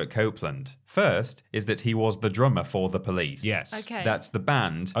Stuart Copeland. First is that he was the drummer for The Police. Yes. Okay. That's the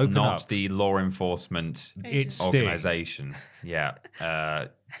band, Open not up. the law enforcement It's Sting. organization. Yeah.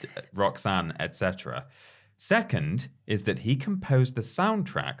 Roxanne, etc. Second is that he composed the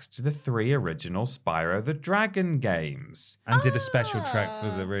soundtracks to the 3 original Spyro the Dragon games. And did a special track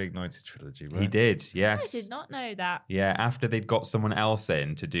for the Reignited trilogy, right? He did, yes. I did not know that. Yeah, after they'd got someone else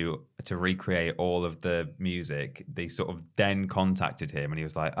in to recreate all of the music, they sort of then contacted him, and he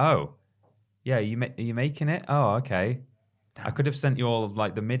was like, "Oh, yeah, are you making it? Oh, okay. I could have sent you all of,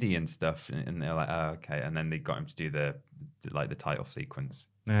 like, the MIDI and stuff." And they're like, "Oh, okay." And then they got him to do the title sequence.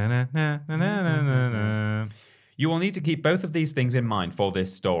 Na, na, na, na, na, na, na. You will need to keep both of these things in mind for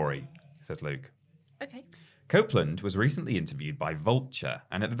this story, says Luke. Okay. Copeland was recently interviewed by Vulture,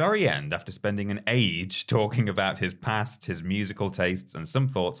 and at the very end, after spending an age talking about his past, his musical tastes, and some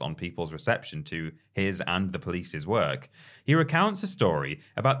thoughts on people's reception to his and the police's work, he recounts a story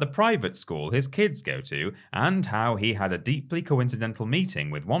about the private school his kids go to and how he had a deeply coincidental meeting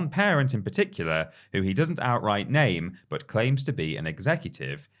with one parent in particular who he doesn't outright name but claims to be an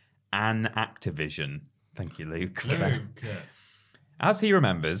executive, Anne Activision. Thank you, Luke. For that. As he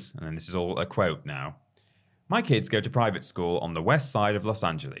remembers, and this is all a quote now, "My kids go to private school on the west side of Los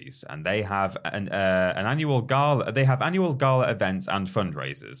Angeles, and they have an annual gala. They have annual gala events and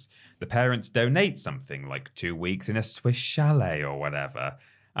fundraisers. The parents donate something like 2 weeks in a Swiss chalet or whatever,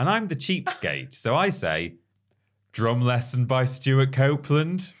 and I'm the cheapskate, so I say, drum lesson by Stuart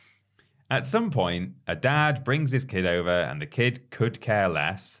Copeland. At some point, a dad brings his kid over, and the kid could care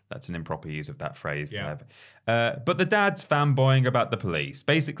less." That's an improper use of that phrase there. But the dad's fanboying about the police.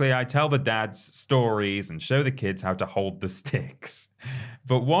 Basically, I tell the dad's stories and show the kids how to hold the sticks.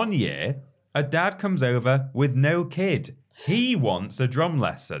 But one year, a dad comes over with no kid. He wants a drum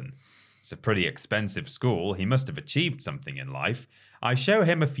lesson. It's a pretty expensive school. He must have achieved something in life. I show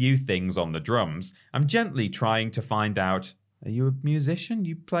him a few things on the drums. I'm gently trying to find out, are you a musician?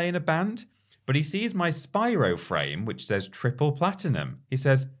 You play in a band? But he sees my Spyro frame, which says triple platinum. He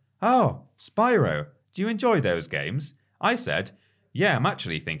says, "Oh, Spyro. Do you enjoy those games?" I said, "Yeah, I'm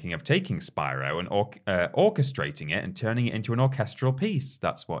actually thinking of taking Spyro and orchestrating it and turning it into an orchestral piece."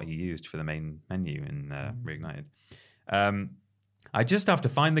 That's what he used for the main menu in Reignited. "I just have to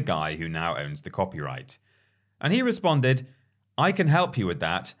find the guy who now owns the copyright." And he responded, "I can help you with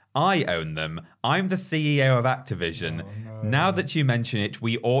that. I own them. I'm the CEO of Activision. Now that you mention it,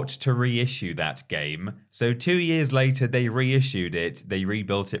 we ought to reissue that game." So 2 years later, they reissued it. They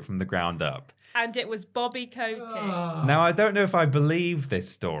rebuilt it from the ground up. And it was Bobby Kotick. Now, I don't know if I believe this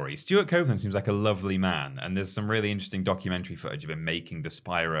story. Stuart Copeland seems like a lovely man, and there's some really interesting documentary footage of him making the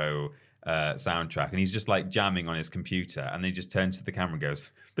Spyro soundtrack, and he's just like jamming on his computer, and then he just turns to the camera and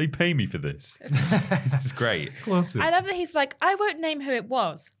goes, "They pay me for this." This is great. Classic. I love that he's like, I won't name who it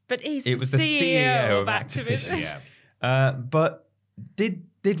was, but It the was the CEO of Activision. But did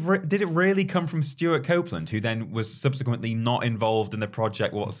it really come from Stuart Copeland, who then was subsequently not involved in the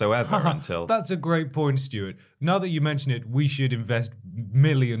project whatsoever until... That's a great point, Stuart. Now that you mention it, we should invest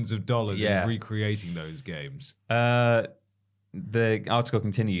millions of dollars in recreating those games. The article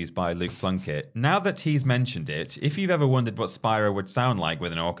continues by Luke Plunkett. Now that he's mentioned it, if you've ever wondered what Spyro would sound like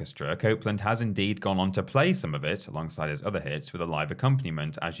with an orchestra, Copeland has indeed gone on to play some of it alongside his other hits with a live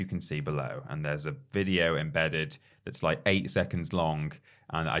accompaniment, as you can see below. And there's a video embedded that's like 8 seconds long,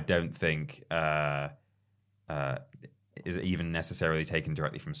 and I don't think is even necessarily taken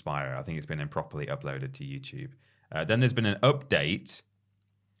directly from Spyro. I think it's been improperly uploaded to YouTube. Then there's been an update.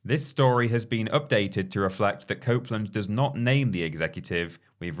 This story has been updated to reflect that Copeland does not name the executive.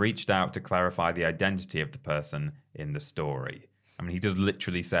 We've reached out to clarify the identity of the person in the story. I mean, he does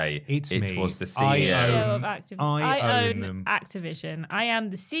literally say It's me. was the CEO. CEO of Activision. I own them. Activision. I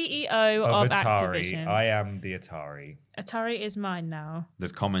am the CEO Of of Atari. Activision. I am the Atari. Atari is mine now.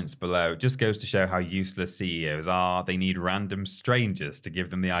 There's comments below. Just goes to show how useless CEOs are. They need random strangers to give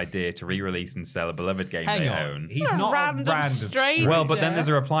them the idea to re-release and sell a beloved game they own. He's a not random a random stranger. Well, but then there's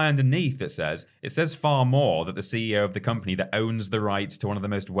a reply underneath that says, it says far more that the CEO of the company that owns the rights to one of the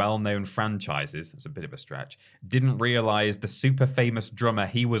most well-known franchises, that's a bit of a stretch, didn't realize the super famous drummer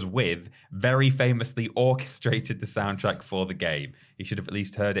he was with very famously orchestrated the soundtrack for the game. He should have at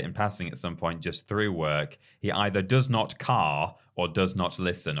least heard it in passing at some point just through work. He either does not car or does not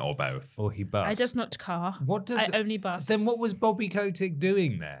listen, or both. Or he busts. I does not car. What does I only bus. Then what was Bobby Kotick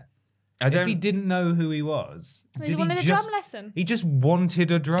doing there? I If don't- he didn't know who he was, He wanted a drum lesson. He just wanted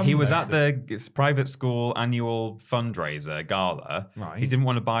a drum. He was lesson. at the private school annual fundraiser gala. Right. He didn't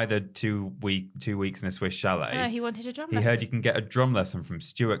want to buy the 2 weeks in a Swiss chalet. No, he wanted a drum He lesson. heard you can get a drum lesson from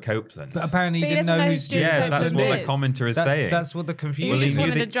Stuart Copeland. But apparently But he he didn't doesn't know know who who Stuart Stuart yeah, that's Copeland what is. the commenter is That's- saying. That's what the He confusion just is. knew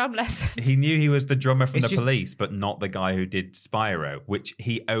wanted that- a drum lesson. He knew he was the drummer from It's the just- police, but not the guy who did Spyro, which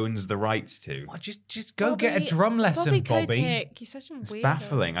he owns the rights to. Just go get a drum lesson, Bobby. Kotick, you're such a It's weirdo.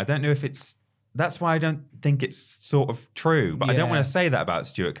 baffling. I don't know if it's that's why I don't think it's sort of true. But I don't Yeah. want to say that about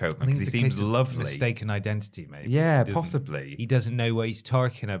Stuart I Copeland think because it's he a case seems of lovely. mistaken identity, maybe. Yeah, He doesn't- possibly. He doesn't know what he's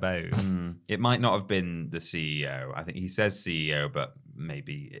talking about. It might not have been the CEO. I think he says CEO, but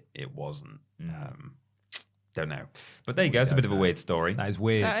maybe it wasn't. Don't know. But there you go. It's a bit of a weird story. That is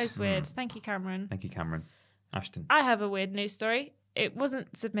weird. That is weird. Thank you, Cameron. Thank you, Cameron. Ashton. I have a weird news story. It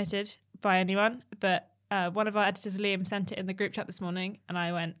wasn't submitted by anyone, but one of our editors, Liam, sent it in the group chat this morning, and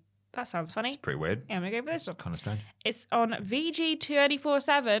I went, that sounds funny. It's pretty weird. Yeah, I'm going to go for this one. Kind of strange. It's on VG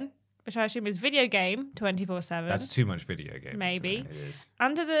 24/7, which I assume is video game 24/7. That's too much video game. Maybe. It is.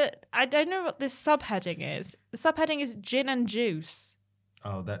 Under the, I don't know what this subheading is. The subheading is gin and juice.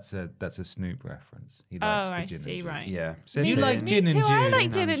 Oh, that's a Snoop reference. He Oh, likes the I gin see, and juice. right. Yeah. You Me like too. gin and Me too. I juice.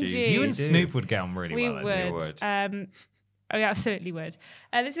 like gin and juice. You and do. Snoop would get on really We well. I think. would. Oh, yeah, absolutely would.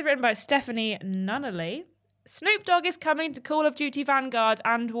 This is written by Stephanie Nunnally. Snoop Dogg is coming to Call of Duty Vanguard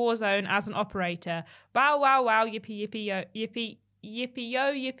and Warzone as an operator. Wow, wow, wow, yippee, yippee, yo, yippee, yippee,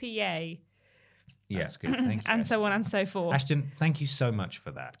 yo, yippee, yay. Yes, good. Thank you. And so Ashton. on and so forth. Ashton, thank you so much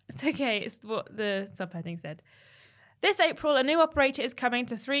for that. It's okay. It's what the subheading said. This April, a new operator is coming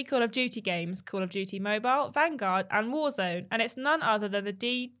to 3 Call of Duty games, Call of Duty Mobile, Vanguard, and Warzone, and it's none other than the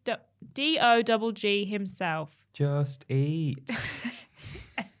D-O-double-G himself. Just eat.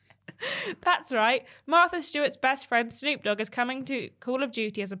 That's right. Martha Stewart's best friend Snoop Dogg is coming to Call of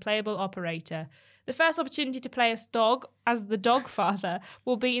Duty as a playable operator. The first opportunity to play as Dogg, as the Dog Father,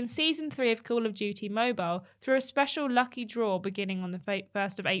 will be in Season 3 of Call of Duty Mobile through a special lucky draw beginning on the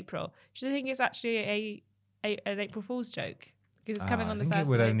 1st of April. Do you think it's actually an April Fool's joke? Because it's coming on the 1st of I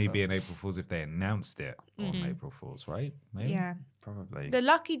April. think it would only be an April Fool's if they announced it on April Fool's, right? Maybe? Yeah. Probably. The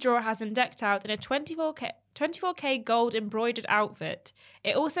lucky draw has him decked out in a 24K gold embroidered outfit.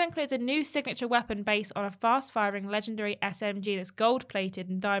 It also includes a new signature weapon based on a fast-firing legendary SMG that's gold-plated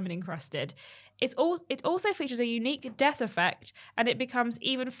and diamond encrusted. It also features a unique death effect, and it becomes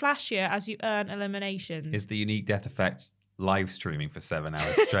even flashier as you earn eliminations. Is the unique death effect live streaming for 7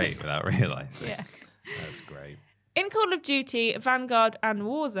 hours straight without realizing? Yeah. That's great. In Call of Duty, Vanguard, and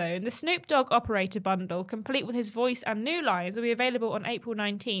Warzone, the Snoop Dogg Operator Bundle, complete with his voice and new lines, will be available on April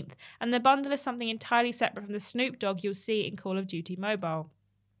 19th, and the bundle is something entirely separate from the Snoop Dogg you'll see in Call of Duty Mobile.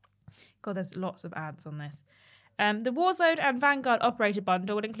 God, there's lots of ads on this. The Warzone and Vanguard Operator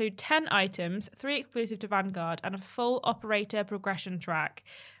Bundle will include 10 items, 3 exclusive to Vanguard, and a full operator progression track.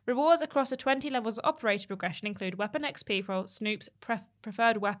 Rewards across the 20 levels of operator progression include Weapon XP for Snoop's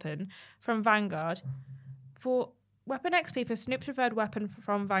preferred weapon from Vanguard. For Weapon XP for Snoop's preferred weapon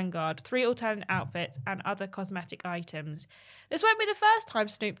from Vanguard, 3 alternate outfits, and other cosmetic items. This won't be the first time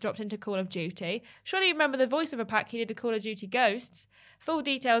Snoop dropped into Call of Duty. Surely you remember the voiceover pack he did to Call of Duty Ghosts. Full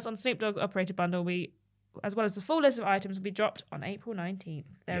details on Snoop Dogg Operator Bundle will be, as well as the full list of items, will be dropped on April 19th.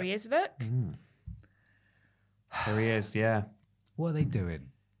 There he is, look. There he is, yeah. What are they doing?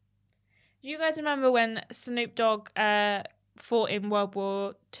 Do you guys remember when Snoop Dogg fought in World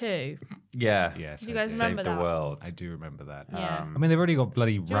War II? Yeah. Yes, You I guys do. remember Saved the that? world. I do remember that. Yeah. I mean, they've already got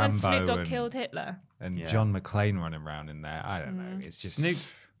bloody Do you remember when Snoop Rambo Dogg and, killed Hitler? and Yeah. John McClane running around in there. I don't know. It's just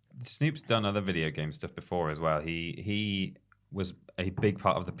Snoop's done other video game stuff before as well. He was a big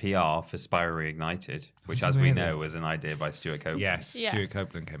part of the PR for Spyro Reignited, which, as we Really? know, was an idea by Stuart Copeland. Yes, Yeah. Stuart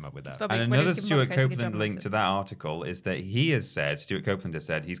Copeland came up with that. probably And when another he's Stuart Kimbo taking a Copeland drum link lesson. to that article is that he has said, Stuart Copeland has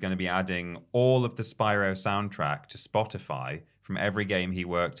said, he's going to be adding all of the Spyro soundtrack to Spotify from every game he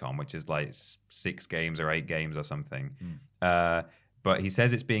worked on, which is like 6 games or 8 games or something. But he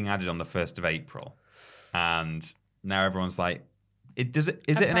says it's being added on the 1st of April. And now everyone's like, is it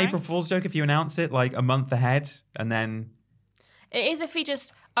an prank? April Fool's joke if you announce it like a month ahead and then, It is if he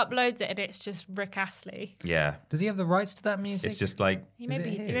just uploads it and it's just Rick Astley. yeah, Does he have the rights to that music? it's just like, He Is maybe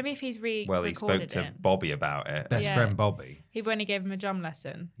it his? maybe if he's well, he spoke recorded to it. Bobby about it. best Yeah. friend Bobby. He only gave him a drum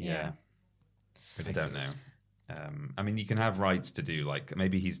lesson. Yeah. I don't know. Ridiculous. I mean, you can have rights to do like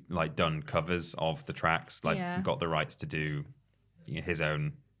maybe he's like done covers of the tracks, like Yeah. got the rights to do his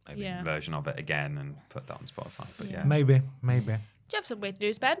own Yeah. version of it again and put that on Spotify. But yeah, Maybe. Do you have some weird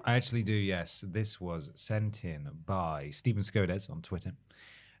news, Ben? I actually do, yes. This was sent in by Stephen Skodes on Twitter.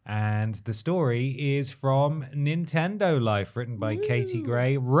 And the story is from Nintendo Life, written by Katie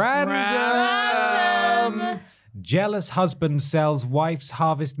Gray. Random! Jealous husband sells wife's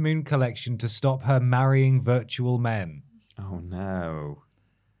Harvest Moon collection to stop her marrying virtual men. oh no,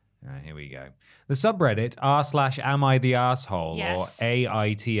 All right, here we go. The subreddit r/am I the asshole, Yes. or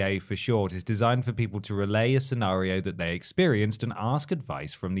AITA for short, is designed for people to relay a scenario that they experienced and ask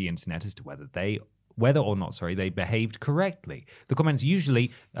advice from the internet as to whether they whether or not they behaved correctly. The comments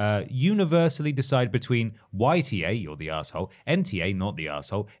usually universally decide between YTA, you're the asshole, NTA, not the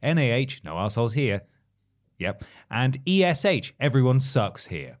asshole, NAH, no assholes here, yep, and ESH, everyone sucks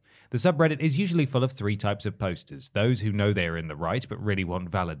here. The subreddit is usually full of 3 types of posters. Those who know they're in the right but really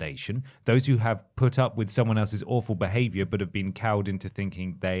want validation. Those who have put up with someone else's awful behavior but have been cowed into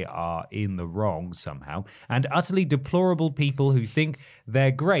thinking they are in the wrong somehow. And utterly deplorable people who think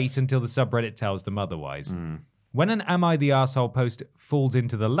they're great until the subreddit tells them otherwise. When an Am I the Arsehole post falls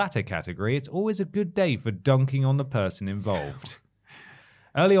into the latter category, it's always a good day for dunking on the person involved.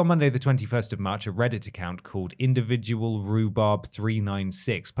 Early on Monday, the 21st of March, a Reddit account called Individual Rhubarb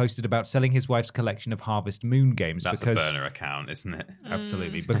 396 posted about selling his wife's collection of Harvest Moon games. That's a burner account, isn't it?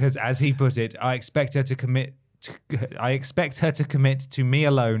 Absolutely. Because as he put it, I expect her to commit to me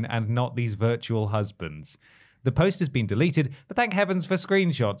alone and not these virtual husbands. The post has been deleted, but thank heavens for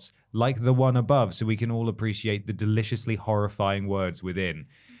screenshots like the one above so we can all appreciate the deliciously horrifying words within.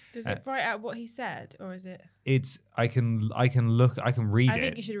 Does it write out what he said, or is it? I can read it. I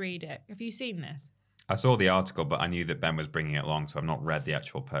think you should read it. Have you seen this? I saw the article, but I knew that Ben was bringing it along, so I've not read the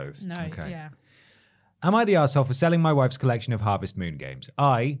actual post. No, Okay. yeah. Am I the arsehole for selling my wife's collection of Harvest Moon games?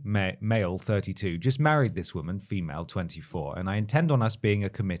 I, male 32, just married this woman, female 24, and I intend on us being a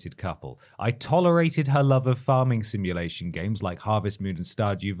committed couple. I tolerated her love of farming simulation games like Harvest Moon and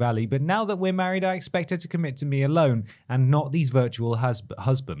Stardew Valley, but now that we're married, I expect her to commit to me alone and not these virtual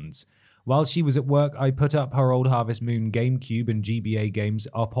husbands. While she was at work, I put up her old Harvest Moon GameCube and GBA games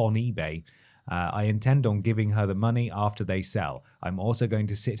up on eBay. I intend on giving her the money after they sell. I'm also going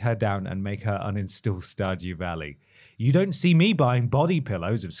to sit her down and make her uninstall Stardew Valley. You don't see me buying body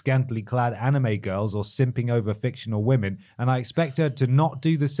pillows of scantily clad anime girls or simping over fictional women, and I expect her to not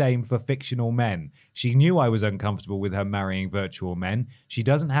do the same for fictional men. She knew I was uncomfortable with her marrying virtual men. She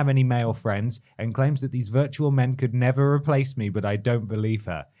doesn't have any male friends and claims that these virtual men could never replace me, but I don't believe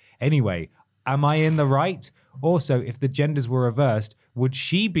her. Anyway, am I in the right? Also, if the genders were reversed, would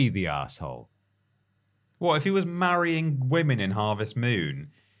she be the asshole? What, if he was marrying women in Harvest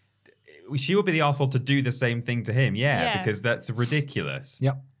Moon? She would be the arsehole to do the same thing to him, yeah. Because that's ridiculous.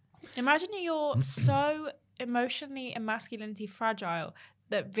 Yep. Imagine you're so emotionally and masculinity fragile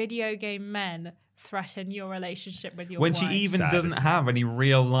that video game men threaten your relationship with your When wife. she even doesn't have any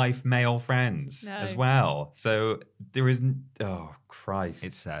real-life male friends as well. So there isn't... Oh, Christ.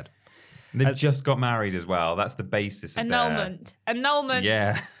 It's sad. They've just got married as well. That's the basis of Annulment. Annulment.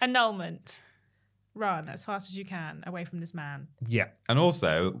 Yeah. Annulment. Run as fast as you can away from this man. Yeah. And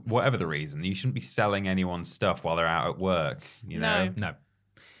also, whatever the reason, you shouldn't be selling anyone's stuff while they're out at work, you know? No.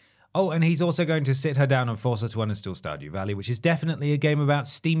 Oh, and he's also going to sit her down and force her to uninstall Stardew Valley, which is definitely a game about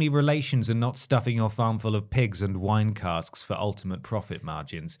steamy relations and not stuffing your farm full of pigs and wine casks for ultimate profit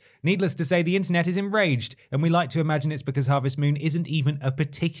margins. Needless to say, the internet is enraged, and we like to imagine it's because Harvest Moon isn't even a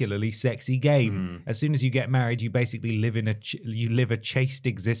particularly sexy game. As soon as you get married, you basically live a chaste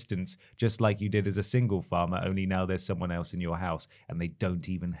existence, just like you did as a single farmer, only now there's someone else in your house, and they don't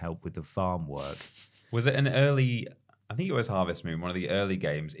even help with the farm work. Was it an early... I think it was Harvest Moon, one of the early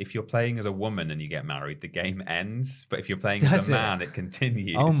games. If you're playing as a woman and you get married, the game ends. But if you're playing as a man, it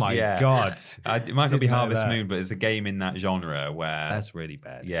continues. Oh my God. It might not be Harvest Moon, but it's a game in that genre where... That's really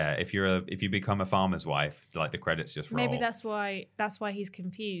bad. Yeah, if you become a farmer's wife, like the credits just roll. Maybe that's why he's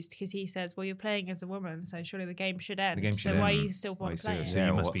confused, because he says, well, you're playing as a woman, so surely the game should end. The game should so why end. you still want to play it? So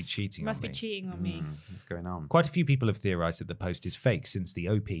you must be cheating on me. cheating on me. What's going on? Quite a few people have theorized that the post is fake, since the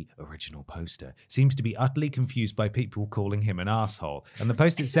OP, original poster, seems to be utterly confused by people calling him an arsehole, and the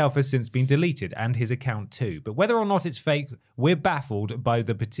post itself has since been deleted, and his account too. But whether or not it's fake, we're baffled by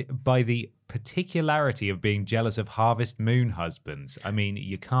the particularity of being jealous of Harvest Moon husbands. I mean,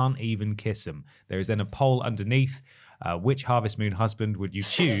 you can't even kiss them. There is then a poll underneath. Which Harvest Moon husband would you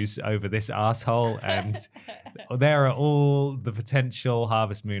choose over this arsehole? And there are all the potential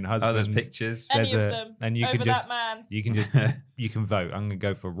Harvest Moon husbands. Oh, there's pictures. Any of them and you over can just, that man. you can vote. I'm going to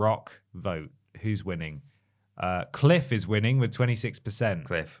go for Rock. Vote. Who's winning? Cliff is winning with 26%.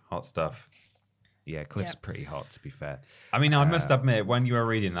 Cliff, hot stuff. Yeah, Cliff's pretty hot, to be fair. I mean, I must admit, when you were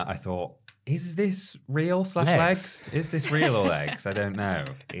reading that, I thought, is this real / legs? Is this real or legs? I don't know.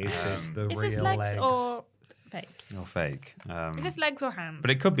 Is this the Is real this legs or fake? Or fake. Is this legs or hands? But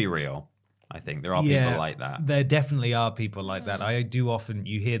it could be real. I think there are people like that. There definitely are people like that. I do often,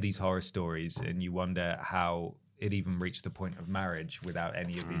 you hear these horror stories and you wonder how it even reached the point of marriage without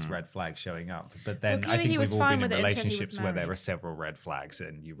any of these red flags showing up. But then I think we've all been in relationships where there are several red flags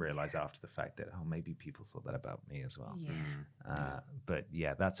and you realize after the fact that, oh, maybe people thought that about me as well. Yeah. But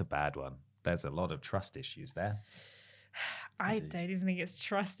yeah, that's a bad one. There's a lot of trust issues there. I don't even think it's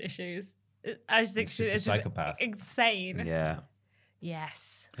trust issues. I just think It's just a it's psychopath. insane. Yeah.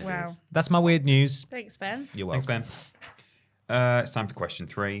 Yes. It Wow. is. That's my weird news. Thanks, Ben. You're welcome. Thanks, Ben. It's time for question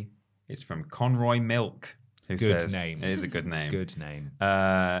 3. It's from Conroy Milk, who Good says... name. It is a good name. Good name.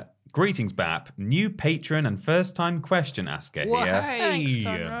 Greetings, Bap. New patron and first-time question asker here. Thanks,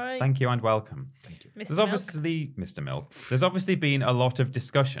 Conroy. Thank you and welcome. Mr. There's Milk. obviously Mr. Milk. There's obviously been a lot of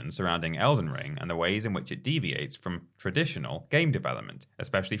discussion surrounding Elden Ring and the ways in which it deviates from traditional game development,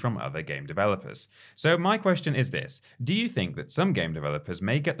 especially from other game developers. So my question is this: do you think that some game developers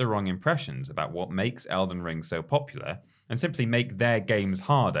may get the wrong impressions about what makes Elden Ring so popular and simply make their games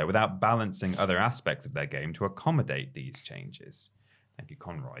harder without balancing other aspects of their game to accommodate these changes? Thank you,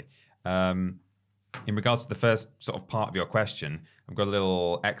 Conroy. In regards to the first sort of part of your question, I've got a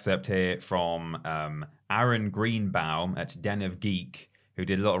little excerpt here from Aaron Greenbaum at Den of Geek, who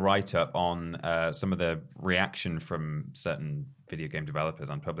did a little write-up on some of the reaction from certain video game developers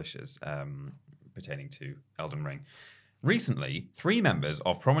and publishers pertaining to Elden Ring. Recently, 3 members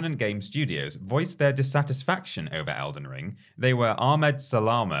of prominent game studios voiced their dissatisfaction over Elden Ring. They were Ahmed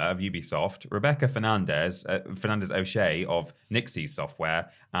Salama of Ubisoft, Rebecca Fernandez O'Shea of Nixie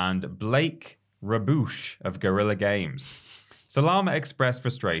Software, and Blake Rabouche of Guerrilla Games. Salama expressed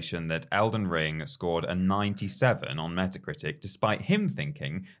frustration that Elden Ring scored a 97 on Metacritic, despite him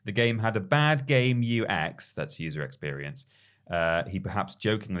thinking the game had a bad game UX, that's user experience. He perhaps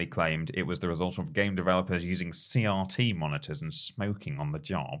jokingly claimed it was the result of game developers using CRT monitors and smoking on the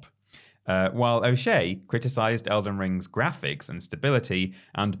job. While O'Shea criticised Elden Ring's graphics and stability,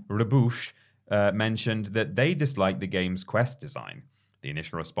 and Rabouche mentioned that they disliked the game's quest design. The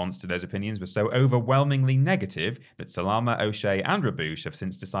initial response to those opinions was so overwhelmingly negative that Salama, O'Shea, and Rabouche have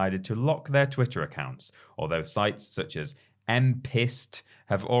since decided to lock their Twitter accounts, although sites such as MPissed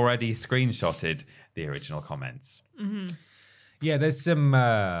have already screenshotted the original comments. Mm-hmm. Yeah, there's some.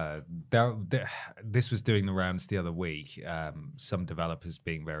 This was doing the rounds the other week. Some developers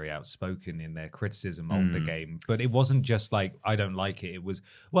being very outspoken in their criticism of the game, but it wasn't just like I don't like it. It was,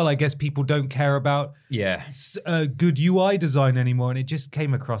 well, I guess people don't care about good UI design anymore, and it just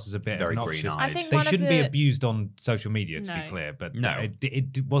came across as a bit Very obnoxious. green-eyed. I think They one of shouldn't be the- abused on social media, to No. be clear, but No.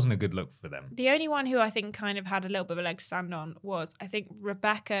 it wasn't a good look for them. The only one who I think kind of had a little bit of a leg to stand on was, I think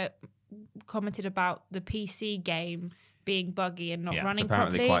Rebecca commented about the PC game being buggy and not Yeah, it's running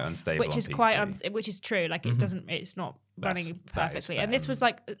apparently properly, quite unstable which on is PC. which is true. Like it doesn't, it's not running that is perfectly. fair. And this was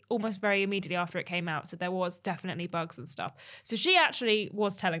like almost very immediately after it came out, so there was definitely bugs and stuff. So she actually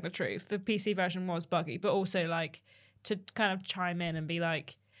was telling the truth. The PC version was buggy, but also like to kind of chime in and be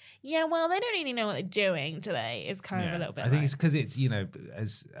like, yeah, well, they don't really know what they're doing today is kind of a little bit. I think like, it's because it's,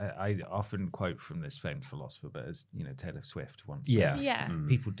 as I often quote from this famed philosopher, but as Taylor Swift once said, yeah.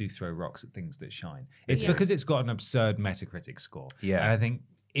 people do throw rocks at things that shine. It's Yeah. because it's got an absurd Metacritic score. Yeah. And I think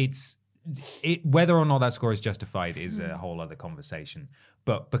whether or not that score is justified is a whole other conversation.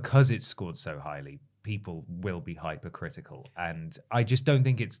 But because it's scored so highly, people will be hypercritical. And I just don't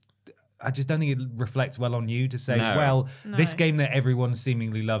think it reflects well on you to say, No. well, this No. game that everyone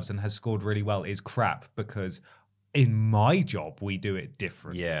seemingly loves and has scored really well is crap because in my job we do it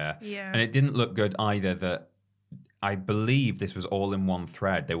different. Yeah. Yeah. And it didn't look good either that I believe this was all in one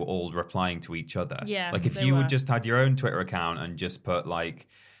thread. They were all replying to each other. Yeah, Like if they you were. would just had your own Twitter account and just put like,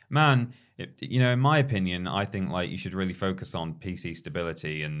 man, in my opinion, I think like you should really focus on PC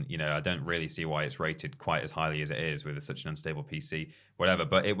stability, and I don't really see why it's rated quite as highly as it is with such an unstable PC, whatever.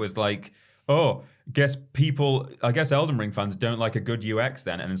 But it was like, I guess Elden Ring fans don't like a good UX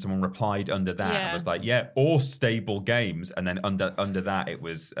then, and then someone replied under that and Yeah. was like, yeah, or stable games, and then under that it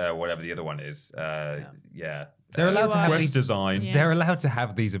was whatever the other one is, They're allowed to have quest these design. Yeah. They're allowed to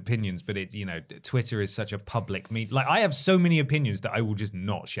have these opinions, but Twitter is such a public media. Like I have so many opinions that I will just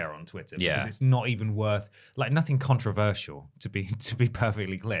not share on Twitter Yeah. because it's not even worth nothing controversial to be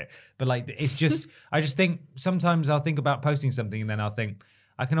perfectly clear. But it's just I just think sometimes I'll think about posting something and then I'll think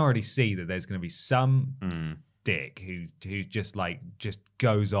I can already see that there's going to be some dick who just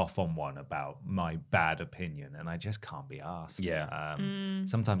goes off on one about my bad opinion, and I just can't be asked. Yeah.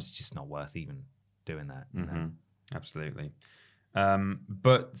 Sometimes it's just not worth even doing that. Absolutely.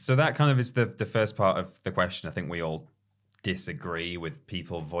 But so that kind of is the first part of the question. I think we all disagree with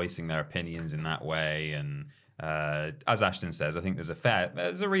people voicing their opinions in that way. And as Ashton says, I think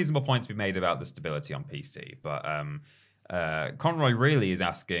there's a reasonable point to be made about the stability on PC. But Conroy really is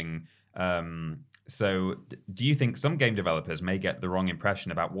asking, so do you think some game developers may get the wrong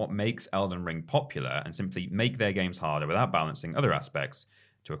impression about what makes Elden Ring popular and simply make their games harder without balancing other aspects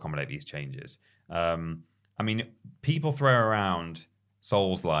to accommodate these changes? I mean, people throw around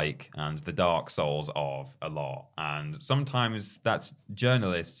Souls-like and the Dark Souls of a lot. And sometimes that's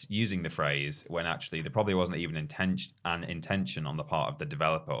journalists using the phrase when actually there probably wasn't even an intention on the part of the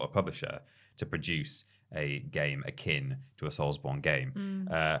developer or publisher to produce a game akin to a Soulsborne game.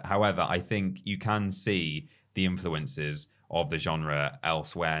 However, I think you can see the influences of the genre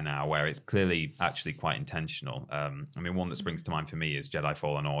elsewhere now, where it's clearly actually quite intentional. I mean, one that springs to mind for me is Jedi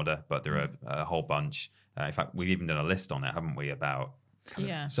Fallen Order, but there are a whole bunch. In fact, we've even done a list on it, haven't we, about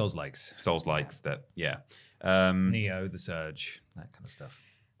Souls-likes. Souls-likes that, Neo, The Surge, that kind of stuff.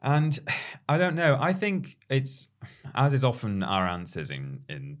 And I don't know. I think it's, as is often our answers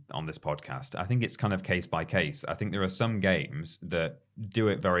in on this podcast, I think it's kind of case by case. I think there are some games that do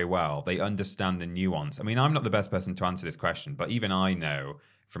it very well. They understand the nuance. I mean, I'm not the best person to answer this question, but even I know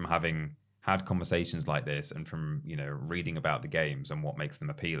from having had conversations like this and from, reading about the games and what makes them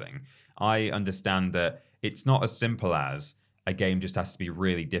appealing, I understand that it's not as simple as a game just has to be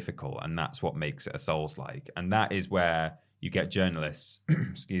really difficult, and that's what makes it a Souls-like. And that is where you get journalists,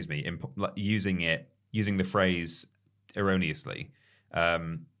 using the phrase erroneously.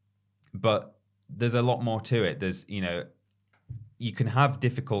 But there's a lot more to it. There's, you can have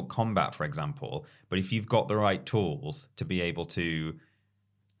difficult combat, for example, but if you've got the right tools to be able to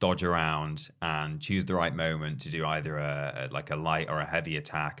dodge around and choose the right moment to do either a light or a heavy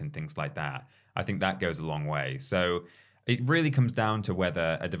attack and things like that, I think that goes a long way. So it really comes down to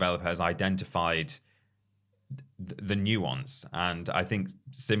whether a developer has identified the nuance, and I think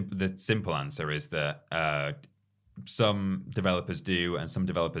the simple answer is that some developers do and some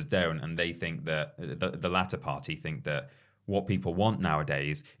developers don't, and they think that the latter party think that what people want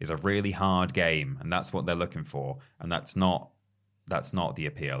nowadays is a really hard game, and that's what they're looking for, and that's not the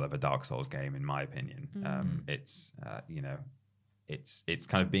appeal of a Dark Souls game, in my opinion. It's it's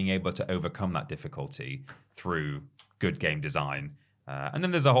kind of being able to overcome that difficulty through good game design. And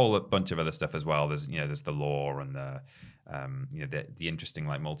then there's a whole bunch of other stuff as well. There's there's the lore and the interesting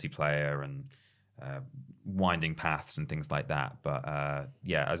like multiplayer and winding paths and things like that. But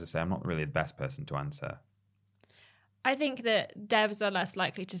as I say, I'm not really the best person to answer. I think that devs are less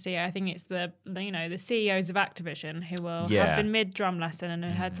likely to see it. I think it's the CEOs of Activision who will have been mid drum lesson and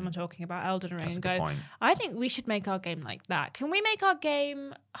heard someone talking about Elden Ring and go, I think we should make our game like that. Can we make our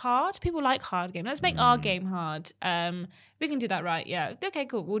game hard? People like hard games. Let's make our game hard. We can do that, right? Yeah. Okay,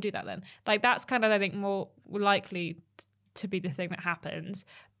 cool. We'll do that then. Like that's kind of, I think, more likely to be the thing that happens.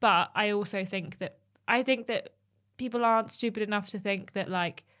 But I also think that people aren't stupid enough to think that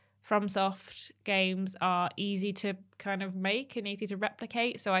like FromSoft games are easy to kind of make and easy to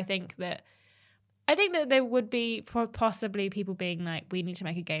replicate. So I think that there would be possibly people being like, we need to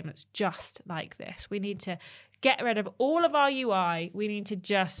make a game that's just like this. We need to get rid of all of our UI. We need to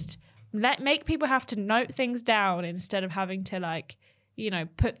just make people have to note things down instead of having to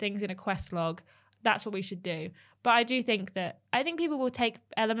put things in a quest log. That's what we should do. But I think people will take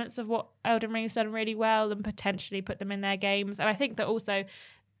elements of what Elden Ring has done really well and potentially put them in their games. And I think that also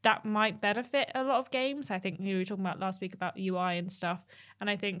that might benefit a lot of games. I think we were talking about last week about UI and stuff. And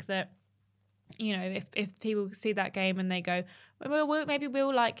I think that, if people see that game and they go, maybe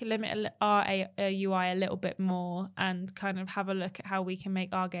we'll like limit our UI a little bit more and kind of have a look at how we can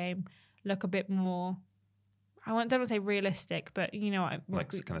make our game look a bit more, don't want to say realistic, but kind of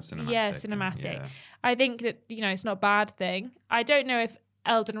cinematic. Yeah, cinematic. Yeah. I think that, it's not a bad thing. I don't know if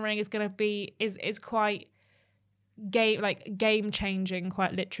Elden Ring is going to be, is quite game changing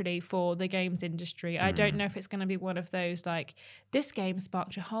quite literally for the games industry. I don't know if it's going to be one of those like, this game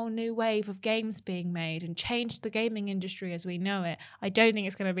sparked a whole new wave of games being made and changed the gaming industry as we know it. I don't think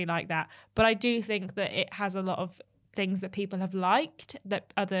it's going to be like that, but I do think that it has a lot of things that people have liked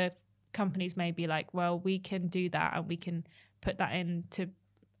that other companies may be like, well, we can do that and we can put that into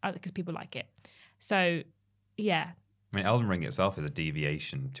because people like it. So yeah, I mean, Elden Ring itself is a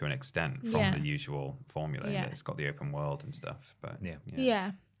deviation to an extent from the usual formula. Yeah. It's got the open world and stuff, but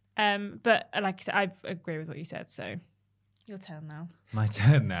yeah. But like I said, I agree with what you said. So your turn now. My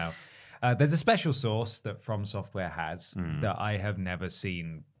turn now. There's a special sauce that From Software has that I have never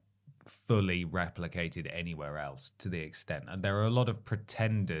seen fully replicated anywhere else to the extent. And there are a lot of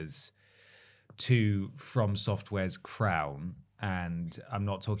pretenders to From Software's crown. And I'm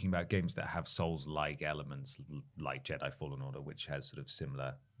not talking about games that have Souls-like elements like Jedi Fallen Order, which has sort of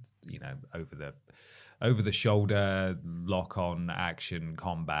similar, over the shoulder, lock-on action,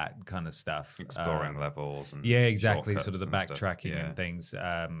 combat kind of stuff. Exploring levels. And exactly. Sort of the backtracking and things,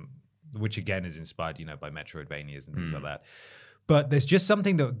 which again is inspired, by Metroidvanias and things like that. But there's just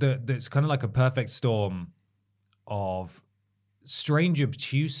something that's kind of like a perfect storm of strange,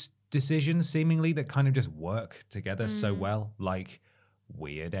 obtuse decisions seemingly that kind of just work together so well. Like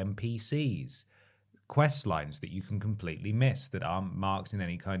weird NPCs, quest lines that you can completely miss that aren't marked in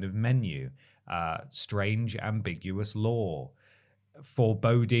any kind of menu, strange, ambiguous lore,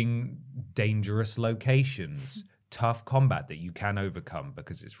 foreboding, dangerous locations, tough combat that you can overcome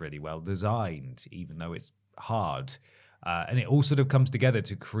because it's really well designed, even though it's hard. And it all sort of comes together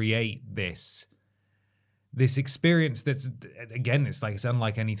to create this experience that's, again, it's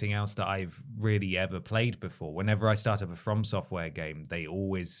unlike anything else that I've really ever played before. Whenever I start up a From Software game, they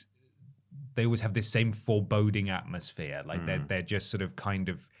always have this same foreboding atmosphere. Like they're just sort of kind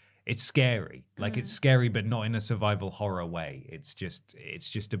of, it's scary. Like it's scary, but not in a survival horror way. It's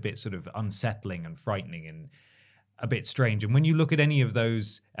just a bit sort of unsettling and frightening and a bit strange. And when you look at any of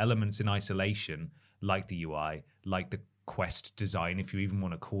those elements in isolation, like the UI, like the quest design, if you even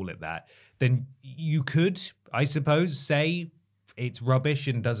want to call it that, then you could, I suppose, say it's rubbish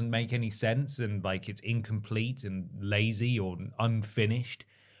and doesn't make any sense and like it's incomplete and lazy or unfinished.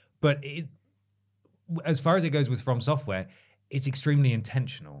 But as far as it goes with From Software, it's extremely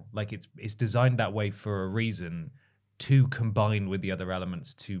intentional. Like it's designed that way for a reason, to combine with the other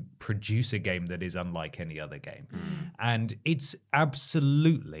elements to produce a game that is unlike any other game. And it's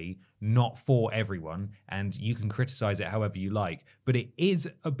absolutely not for everyone, and you can criticize it however you like, but it is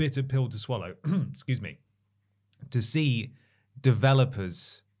a bitter pill to swallow, excuse me, to see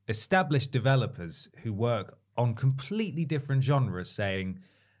developers, established developers who work on completely different genres saying,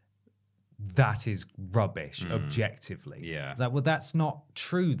 that is rubbish objectively. Yeah. It's like, well, that's not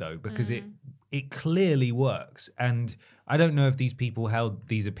true though, because it clearly works. And I don't know if these people held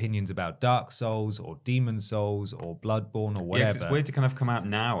these opinions about Dark Souls or Demon Souls or Bloodborne or whatever. Yeah, 'cause it's weird to kind of come out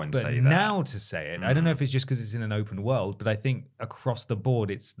now and but say that. now to say it, I don't know if it's just because it's in an open world, but I think across the board,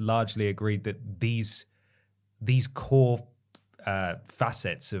 it's largely agreed that these core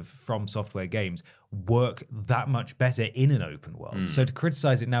facets of From Software games work that much better in an open world. So to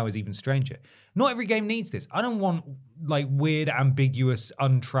criticize it now is even stranger. Not every game needs this. I don't want like weird, ambiguous,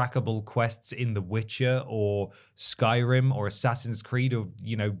 untrackable quests in The Witcher or Skyrim or Assassin's Creed, or,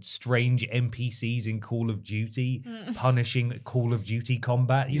 you know, strange NPCs in Call of Duty punishing Call of Duty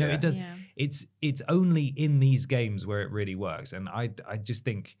combat. You know, it does. Yeah. It's only in these games where it really works. And I just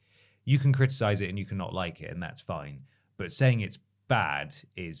think you can criticize it and you can not like it, and that's fine. But saying it's bad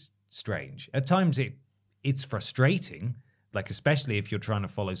is strange. At times it's frustrating, like especially if you're trying to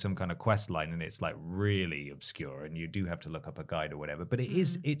follow some kind of quest line and it's like really obscure and you do have to look up a guide or whatever. But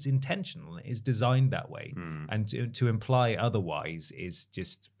it's intentional. It is designed that way. And to imply otherwise is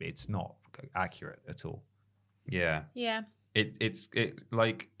just, it's not accurate at all. Yeah. Yeah. It's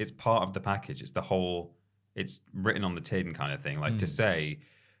like it's part of the package. It's the whole, it's written on the tin kind of thing. Like to say,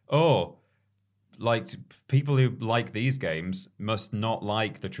 oh, like people who like these games must not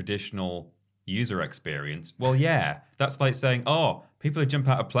like the traditional user experience. Well, yeah, that's like saying, oh, people who jump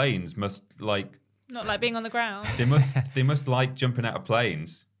out of planes must like Not like being on the ground. they must like jumping out of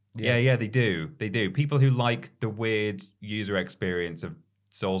planes. Yeah, they do. They do. People who like the weird user experience of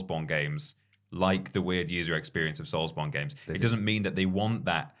Soulsborne games like the weird user experience of Soulsborne games. It doesn't mean that they want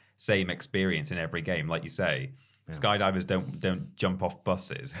that same experience in every game, like you say. Skydivers don't jump off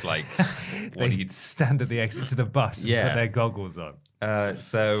buses. Like, what do you stand at the exit to the bus and put their goggles on?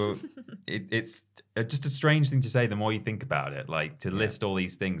 So it's just a strange thing to say the more you think about it. Like, to list all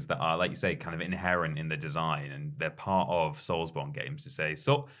these things that are, like you say, kind of inherent in the design and they're part of Soulsborne games, to say,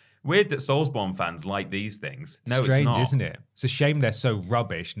 so weird that Soulsborne fans like these things. No, Strange, it's not. Isn't it? It's a shame they're so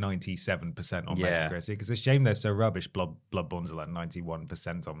rubbish, 97% on Metacritic. It's a shame they're so rubbish, Bloodborne's are like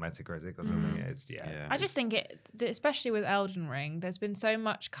 91% on Metacritic or something. It's, I just think especially with Elden Ring, there's been so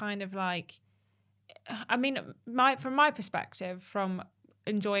much kind of like, I mean, from my perspective, from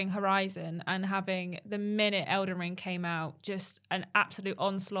enjoying Horizon and having the minute Elden Ring came out, just an absolute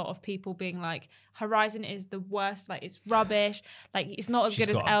onslaught of people being like, Horizon is the worst, like it's rubbish, like it's not as good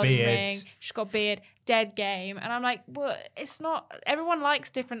as Elden Ring. She's got a beard, dead game. And I'm like, well, it's not, everyone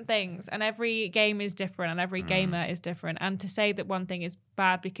likes different things and every game is different and every gamer is different. And to say that one thing is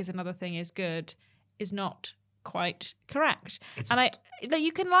bad because another thing is good is not quite correct.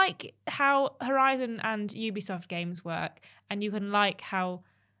 You can like how Horizon and Ubisoft games work, and you can like how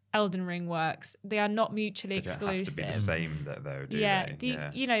Elden Ring works. They are not mutually exclusive. They don't have to be the same, though, do they?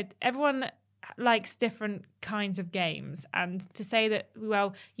 You know, everyone likes different kinds of games, and to say that,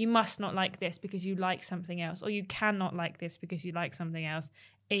 well, you must not like this because you like something else, or you cannot like this because you like something else,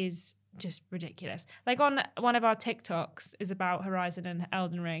 is just ridiculous. Like on one of our TikToks is about Horizon and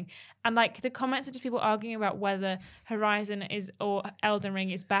Elden Ring, and like the comments are just people arguing about whether Horizon is or Elden Ring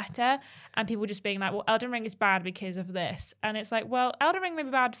is better, and people just being like, well, Elden Ring is bad because of this, and it's like, well, Elden Ring may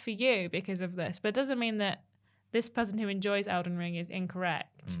be bad for you because of this, but it doesn't mean that this person who enjoys Elden Ring is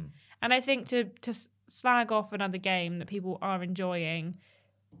incorrect. And I think to slag off another game that people are enjoying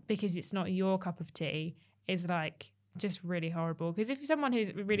because it's not your cup of tea is like just really horrible. Because if someone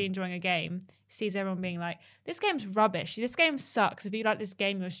who's really enjoying a game sees everyone being like, this game's rubbish, this game sucks, if you like this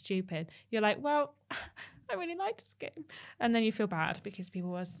game, you're stupid. You're like, well, I really like this game. And then you feel bad because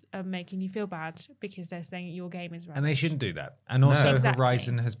people are making you feel bad because they're saying your game is rubbish. And they shouldn't do that. And also Exactly.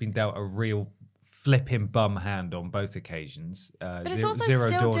 Horizon has been dealt a real flipping bum hand on both occasions. But it's also Zero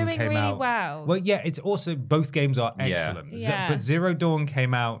still Dawn doing came really out. well. Well, yeah, it's also, both games are excellent. Yeah. But Zero Dawn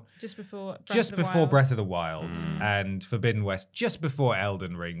came out just before Breath of the Wild, and Forbidden West just before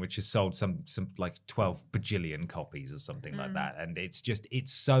Elden Ring, which has sold some like 12 bajillion copies or something like that. And it's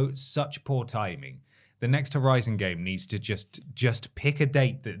such poor timing. The next Horizon game needs to just pick a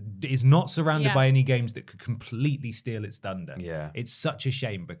date that is not surrounded by any games that could completely steal its thunder. Yeah. It's such a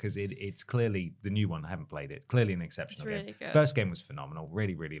shame because it's clearly, the new one, I haven't played it, clearly an exceptional It's really game. good. First game was phenomenal,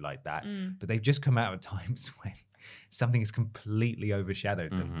 really, really liked that. But they've just come out at times when something has completely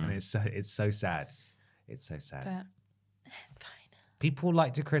overshadowed them. And it's so sad. It's so sad. But it's fine. People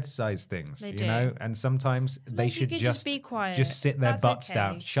like to criticize things, They you do. know, and sometimes they you should could just be quiet. just sit their That's butts okay.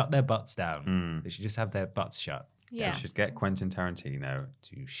 down, shut their butts down. They should just have their butts shut. Yeah. They should get Quentin Tarantino.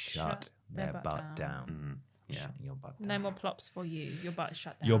 To shut their butt down. Yeah. Shut your butt down. No more plops for you. Your butt is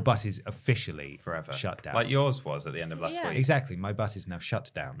shut down. Your butt is officially Forever. shut down. Like yours was at the end of last Yeah. week. Exactly. My butt is now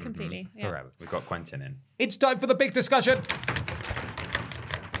shut down. Completely. Yeah. Forever. We've got Quentin in. It's time for the big discussion.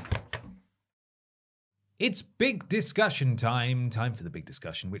 It's big discussion time. Time for the big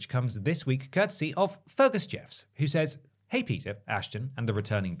discussion, which comes this week courtesy of Fergus Jeffs, who says, "Hey Peter, Ashton, and the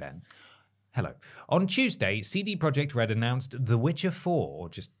returning Ben. Hello. On Tuesday, CD Projekt Red announced The Witcher 4, or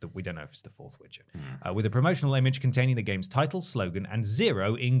just we don't know if it's the fourth Witcher, with a promotional image containing the game's title, slogan, and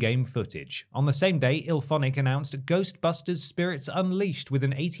 0 in-game footage. On the same day, IllFonic announced Ghostbusters Spirits Unleashed with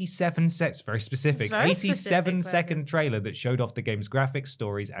an 87-second trailer that showed off the game's graphics,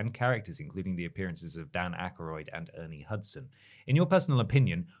 stories, and characters, including the appearances of Dan Aykroyd and Ernie Hudson. In your personal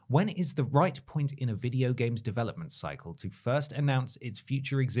opinion, when is the right point in a video game's development cycle to first announce its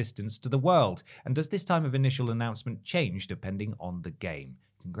future existence to the world? And does this time of initial announcement change depending on the game?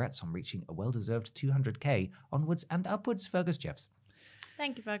 Congrats on reaching a well-deserved 200k. Onwards and upwards, Fergus Jeffs."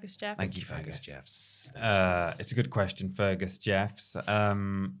 Thank you, Fergus Jeffs. Thank you, Fergus Fergus. Jeffs. It's a good question, Fergus Jeffs. I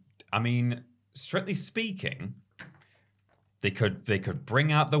mean, strictly speaking, they could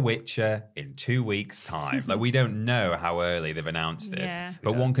bring out The Witcher in 2 weeks' time. Like, we don't know how early they've announced this, Yeah.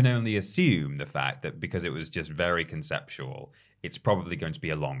 but one can only assume the fact that because it was just very conceptual, it's probably going to be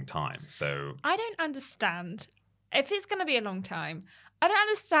a long time. So I don't understand. If it's going to be a long time, I don't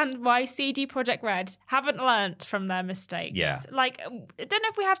understand why CD Projekt Red haven't learnt from their mistakes. Yeah. Like, I don't know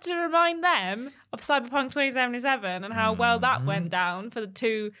if we have to remind them of Cyberpunk 2077 and how well that went down for the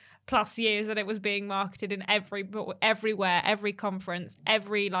 2+ years that it was being marketed in everywhere, every conference,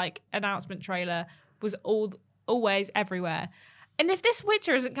 every like announcement trailer was always everywhere. And if this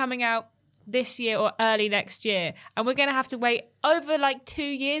Witcher isn't coming out this year or early next year, and we're going to have to wait over like 2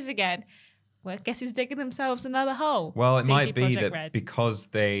 years again, well, guess who's digging themselves another hole? well, it CD might be Projekt that Red. because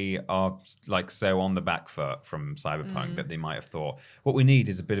they are like so on the back foot from Mm. Cyberpunk that they might have thought, what we need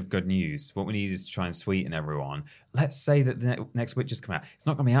is a bit of good news. What we need is to try and sweeten everyone. Let's say that the next Witcher's coming out. It's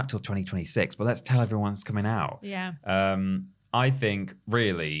not going to be out till 2026, but let's tell everyone it's coming out. Yeah. I think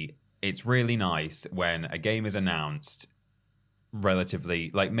really it's really nice when a game is announced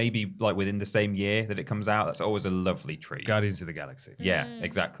relatively, like maybe like within the same year that it comes out. That's always a lovely treat. Guardians of the Galaxy. Yeah,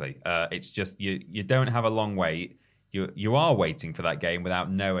 exactly. It's just you don't have a long wait. You are waiting for that game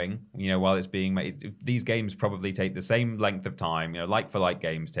without knowing, while it's being made. These games probably take the same length of time. Like for like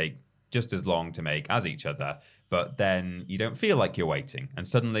games take just as long to make as each other. But then you don't feel like you're waiting. And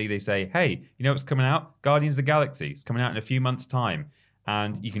suddenly they say, hey, what's coming out? Guardians of the Galaxy. It's coming out in a few months' time.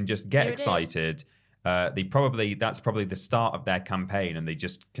 And you can just get Here it is. excited. That's probably the start of their campaign, and they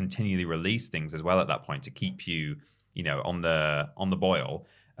just continually release things as well at that point to keep you, on the boil.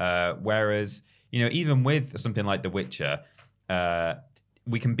 Whereas, even with something like The Witcher,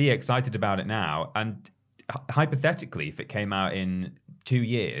 we can be excited about it now. And hypothetically, if it came out in 2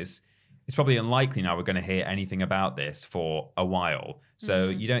 years, it's probably unlikely now we're going to hear anything about this for a while. So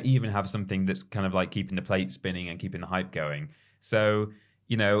you don't even have something that's kind of like keeping the plate spinning and keeping the hype going. So,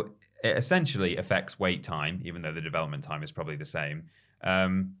 it essentially affects wait time, even though the development time is probably the same.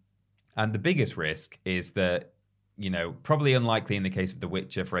 And the biggest risk is that, probably unlikely in the case of The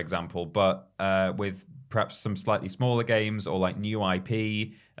Witcher, for example, but with perhaps some slightly smaller games or like new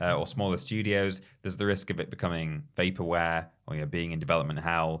IP or smaller studios, there's the risk of it becoming vaporware or being in development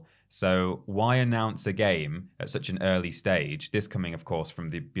hell. So why announce a game at such an early stage? This coming, of course, from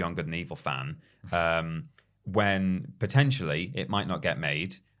the Beyond Good and Evil fan, when potentially it might not get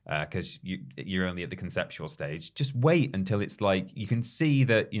made because you're only at the conceptual stage. Just wait until it's like you can see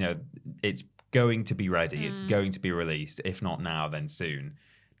that it's going to be ready. It's going to be released. If not now, then soon.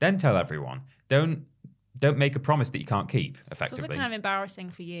 Then tell everyone. Don't make a promise that you can't keep. Effectively, it's also kind of embarrassing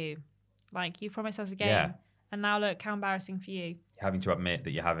for you. Like, you promised us a game, and now look how embarrassing for you. Having to admit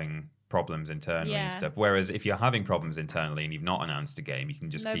that you're having problems internally and Yeah. stuff. Whereas if you're having problems internally and you've not announced a game, you can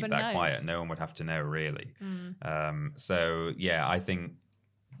just keep Nobody that knows. quiet. No one would have to know, really. So yeah, I think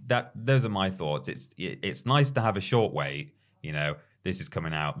that those are my thoughts. It's nice to have a short wait. This is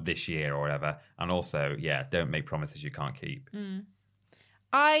coming out this year or whatever. And also, don't make promises you can't keep.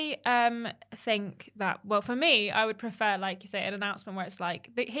 I think that, well, for me, I would prefer, like you say, an announcement where it's like,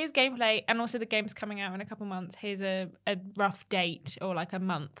 here's gameplay, and also the game's coming out in a couple months. Here's a rough date, or like a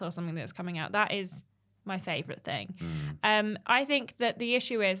month or something that's coming out. That is my favourite thing. I think that the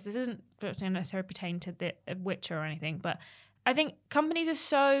issue is, this isn't necessarily pertain to The Witcher or anything, but I think companies are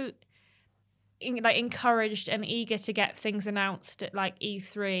so encouraged and eager to get things announced at like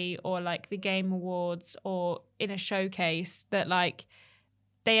E3 or like the Game Awards or in a showcase that like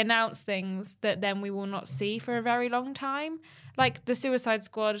they announce things that then we will not see for a very long time. Like the Suicide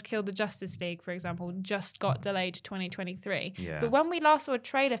Squad Kill the Justice League, for example, just got delayed to 2023. Yeah. But when we last saw a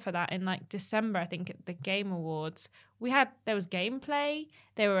trailer for that in like December, I think at the Game Awards, there was gameplay.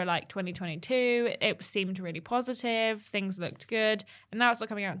 They were like 2022. It seemed really positive. Things looked good. And now it's not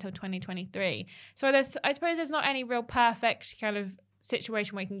coming out until 2023. So I suppose there's not any real perfect kind of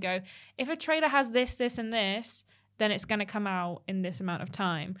situation where you can go, if a trailer has this, this, and this, then it's going to come out in this amount of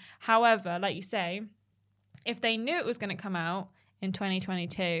time. However, like you say, if they knew it was going to come out in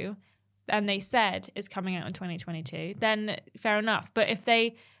 2022 and they said it's coming out in 2022, then fair enough. But if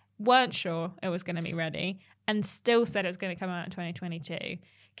they weren't sure it was going to be ready and still said it was going to come out in 2022,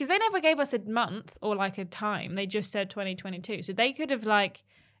 because they never gave us a month or like a time, they just said 2022. So they could have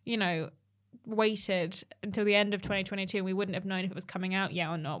waited until the end of 2022 and we wouldn't have known if it was coming out yet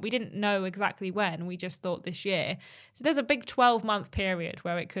or not. We didn't know exactly when. We just thought this year. So there's a big 12-month period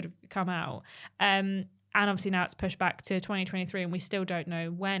where it could have come out. And obviously now it's pushed back to 2023 and we still don't know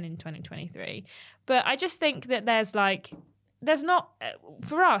when in 2023. But I just think that there's not,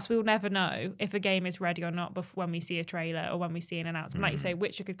 for us, we will never know if a game is ready or not when we see a trailer or when we see an announcement. Like you say,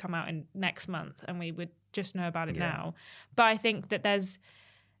 Witcher could come out in next month and we would just know about it now. But I think that there's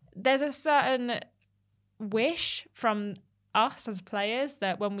a certain wish from us as players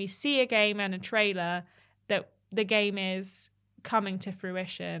that when we see a game and a trailer, that the game is coming to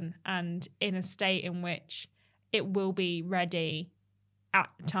fruition and in a state in which it will be ready at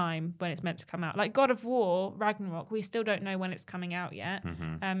the time when it's meant to come out. Like God of War, Ragnarok, we still don't know when it's coming out yet.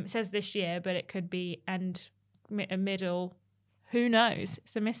 It says this year, but it could be middle. Who knows?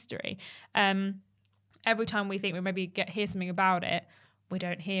 It's a mystery. Every time we think we maybe hear something about it, we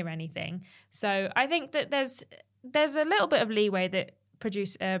don't hear anything. So I think that there's a little bit of leeway that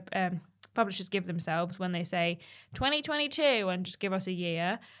publishers give themselves when they say 2022 and just give us a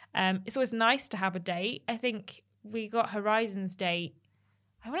year. It's always nice to have a date. I think we got Horizon's date,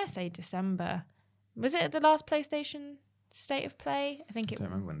 I want to say December. Was it at the last PlayStation State of Play? I think I don't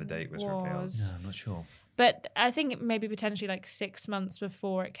remember when the date was revealed. No, I'm not sure. But I think it maybe potentially like 6 months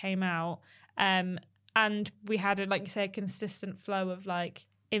before it came out. And we had, like you say, a consistent flow of like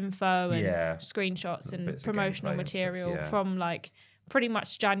info and screenshots and bits of promotional gameplay and stuff, material from like pretty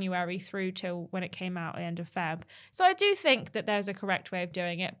much January through till when it came out at the end of Feb. So I do think that there's a correct way of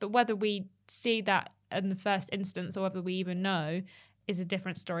doing it, but whether we see that in the first instance or whether we even know is a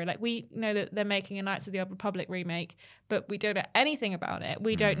different story. Like we know that they're making a Knights of the Old Republic remake, but we don't know anything about it.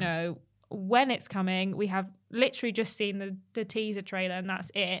 We don't know when it's coming. We have literally just seen the teaser trailer and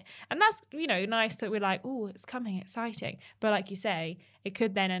that's it. And that's, nice that we're like, oh, it's coming, exciting. But like you say, it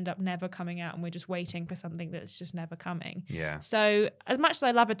could then end up never coming out and we're just waiting for something that's just never coming. Yeah. So as much as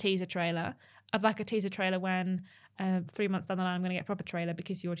I love a teaser trailer, I'd like a teaser trailer when 3 months down the line I'm going to get a proper trailer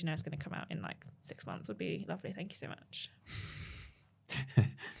because you already know it's going to come out in like 6 months would be lovely. Thank you so much.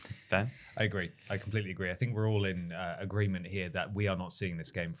 Ben? I agree. I completely agree. I think we're all in agreement here that we are not seeing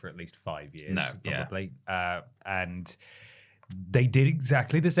this game for at least 5 years. No, probably. And they did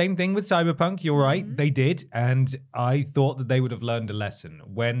exactly the same thing with Cyberpunk. You're right. They did. And I thought that they would have learned a lesson.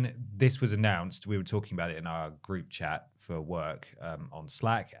 When this was announced, we were talking about it in our group chat for work on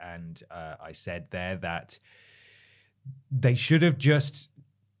Slack. And I said there that they should have just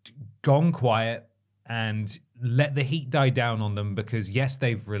gone quiet and let the heat die down on them, because yes,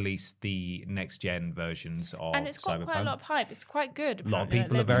 they've released the next gen versions of And it's got Cyberpunk. quite a lot of hype. It's quite good. A lot of apparently.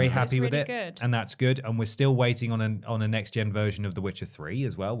 people are Like, very it's happy with really it, Good. and that's good. And we're still waiting on a next gen version of The Witcher 3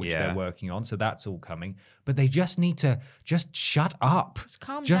 as well, which they're working on. So that's all coming. But they just need to just shut up. Just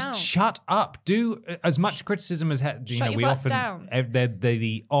calm just down. shut up. Do as much criticism as Shut your we butts often. down. They're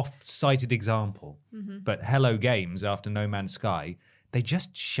the oft-cited example. Mm-hmm. But Hello Games, after No Man's Sky, they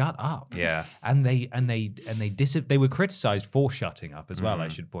just shut up. Yeah. And they were criticized for shutting up as well, I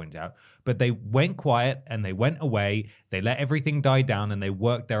should point out. But they went quiet and they went away. They let everything die down and they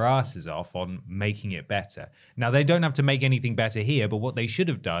worked their asses off on making it better. Now, they don't have to make anything better here, but what they should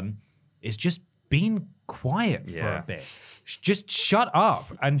have done is just been quiet for a bit. Just shut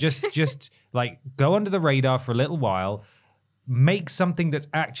up and just like go under the radar for a little while. Make something that's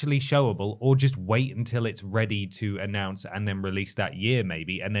actually showable, or just wait until it's ready to announce and then release that year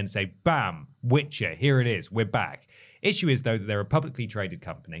maybe, and then say, bam, Witcher, here it is, we're back. Issue is, though, that they're a publicly traded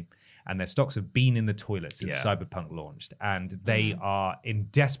company and their stocks have been in the toilet since Cyberpunk launched, and they are in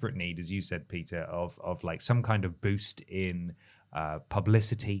desperate need, as you said, Peter, of like some kind of boost in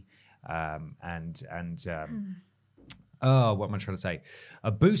publicity what am I trying to say?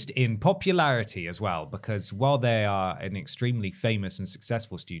 A boost in popularity as well, because while they are an extremely famous and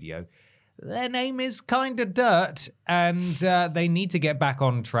successful studio, their name is kind of dirt, and they need to get back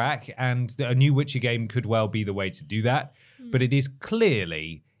on track, and a new Witcher game could well be the way to do that. But it is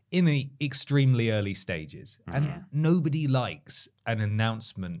clearly in the extremely early stages, and nobody likes an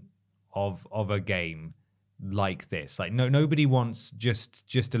announcement of a game like this. Like nobody wants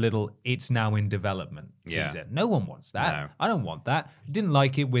just a little "it's now in development" teaser. No one wants that. No. I don't want that. Didn't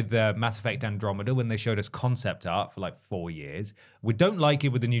like it with Mass Effect Andromeda when they showed us concept art for like 4 years. We don't like it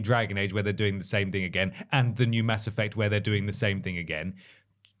with the new Dragon Age where they're doing the same thing again, and the new Mass Effect where they're doing the same thing again.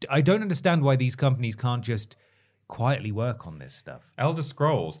 I don't understand why these companies can't just quietly work on this stuff. Elder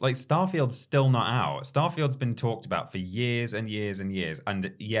Scrolls, like Starfield's still not out. Starfield's been talked about for years and years and years.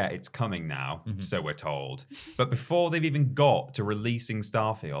 And yeah, it's coming now, so we're told. But before they've even got to releasing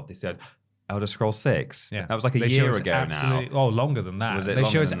Starfield, they said Elder Scrolls 6. Yeah. That was like a They show year us ago now. Oh, longer than that. Was it They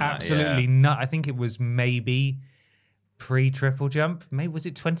show longer us than that? absolutely Yeah. I think it was maybe pre-Triple Jump. Maybe was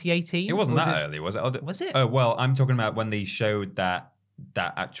it 2018? It wasn't that early, was it? Was it? Oh, well, I'm talking about when they showed that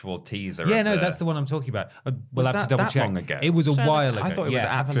actual teaser. Yeah, of no, that's the one I'm talking about. We'll Was have to that double that check. long ago? It was a Show while the- ago. I thought it was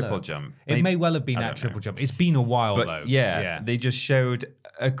have at a Triple look. Jump. It may well have been I at don't Triple know. Jump. It's been a while But though. they just showed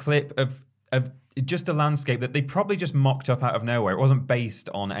a clip of just a landscape that they probably just mocked up out of nowhere. It wasn't based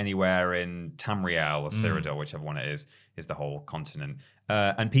on anywhere in Tamriel or Cyrodiil, whichever one it is the whole continent.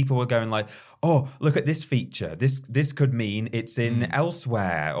 And people were going like, "Oh, look at this feature. This could mean it's in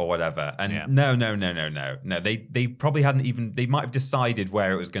elsewhere or whatever." And no. They probably hadn't even. They might have decided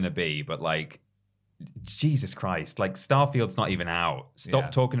where it was going to be, but like, Jesus Christ, like Starfield's not even out.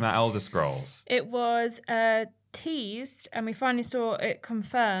 Stop talking about Elder Scrolls. It was teased, and we finally saw it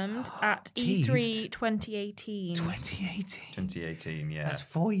confirmed at E3 2018. 2018. 2018, yeah. That's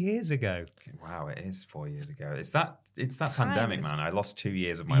 4 years ago. Wow, it is 4 years ago. It's that Time pandemic, is- man. I lost 2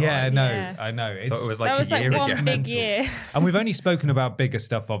 years of my Yeah, life. no, Yeah. I know. I thought it was like That was a like year one ago. big Mental. year. And we've only spoken about bigger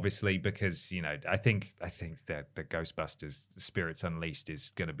stuff, obviously, because I think that the Ghostbusters Spirits Unleashed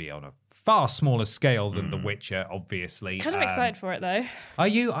is going to be on a far smaller scale than The Witcher, obviously. Kind of excited for it though. Are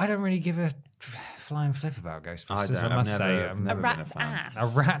you? I don't really give a flying flip about Ghostbusters. I must say, I'm A never been rat's fan. ass. a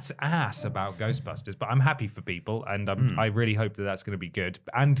rat's ass about Ghostbusters, but I'm happy for people, and I really hope that that's going to be good.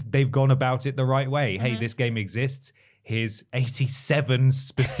 And they've gone about it the right way. Hey, this game exists. Here's 87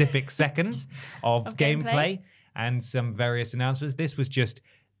 specific seconds of gameplay and some various announcements. This was just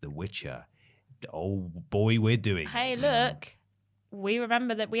The Witcher. Oh boy, we're doing Hey, it. look, we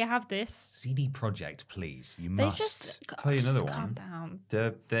remember that we have this. CD Projekt, please. You They must. just Tell you another just one. calm down.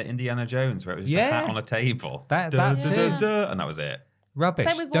 The Indiana Jones, where it was just a Yeah. hat on a table. That too. And that was it. Rubbish.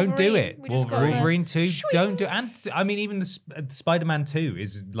 Same with Don't do Wolverine. it. We just got the- Wolverine 2, Shwing. don't do. And I mean, even the Spider-Man 2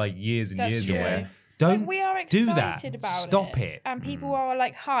 is like years and That's years true. away. Don't Like, we are do excited that. about Stop it. And people are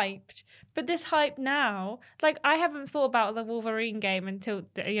like hyped. But this hype now, like I haven't thought about the Wolverine game until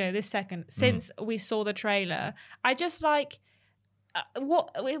this second since we saw the trailer. I just like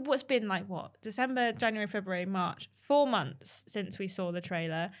what's been like December, January, February, March, 4 months since we saw the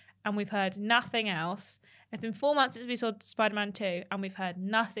trailer, and we've heard nothing else. It's been 4 months since we saw Spider-Man 2, and we've heard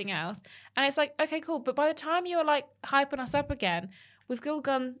nothing else. And it's like, okay, cool. But by the time you're like hyping us up again, we've all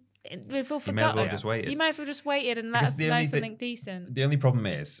forgotten. You may as well have just waited. You might as well just waited and let Because us the know only something decent. The only problem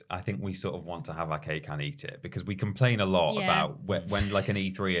is, I think we sort of want to have our cake and eat it, because we complain a lot Yeah. about when like an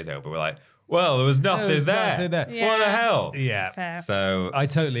E3 is over. We're like, Well, there was nothing, was there. nothing there. What the Yeah. hell? Yeah. Fair. So I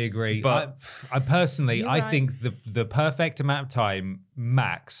totally agree. But- I personally, You're I right. think the perfect amount of time,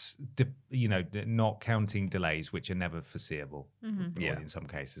 max, not counting delays, which are never foreseeable. Mm-hmm. Yeah. In some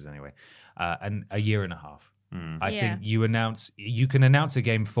cases anyway, and a year and a half. I Yeah. think you can announce a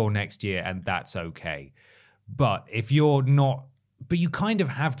game for next year, and that's okay. But if you're not, but you kind of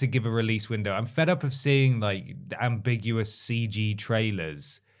have to give a release window. I'm fed up of seeing like ambiguous CG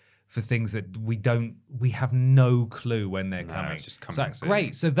trailers for things that we have no clue when they're No, coming. it's just So coming soon.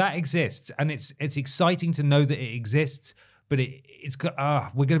 great. So that exists, and it's exciting to know that it exists. But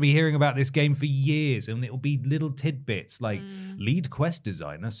we're going to be hearing about this game for years, and it'll be little tidbits like lead quest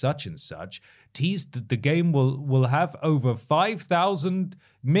designer such and such teased that the game will have over 5,000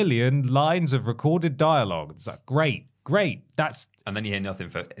 million lines of recorded dialogue. It's like great. That's and then you hear nothing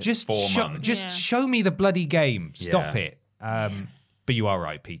for just 4 months. Yeah. show me the bloody game. Stop Yeah. it. But you are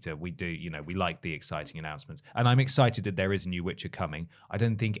right, Peter. We do, we like the exciting announcements. And I'm excited that there is a new Witcher coming. I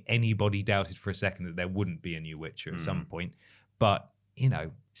don't think anybody doubted for a second that there wouldn't be a new Witcher at some point. But,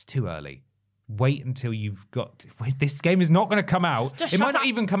 it's too early. Wait until you've got... This game is not going to come out. Just it shut might not up.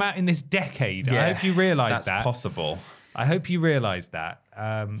 even come out in this decade. Yeah, I hope you realise that's that. possible. I hope you realise that.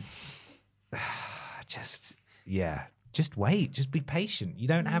 Just wait. Just be patient. You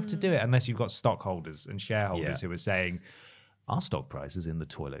don't have to do it unless you've got stockholders and shareholders Yeah. who are saying, our stock price is in the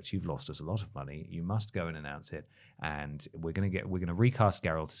toilet. You've lost us a lot of money. You must go and announce it. And we're going to recast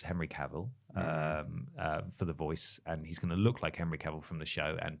Geralt as Henry Cavill for the voice, and he's going to look like Henry Cavill from the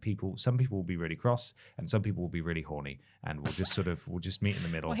show. And some people will be really cross, and some people will be really horny, and we'll just meet in the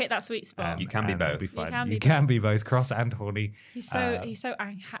middle. We'll hit that sweet spot. You can be and it'll both. Be fine. can You be can be both cross and horny. He's so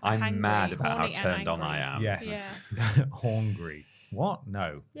I'm hangry, mad about how horny and turned on angry. I am. Yes, hungry. What?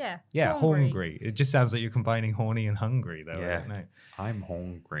 No. Yeah. Yeah, hungry. hungry. It just sounds like you're combining horny and hungry, though. I Yeah. don't know. I'm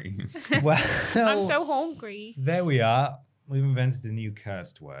hungry. Well, I'm so hungry. there we are. We've invented a new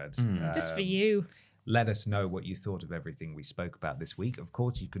cursed word. Just for you. Let us know what you thought of everything we spoke about this week. Of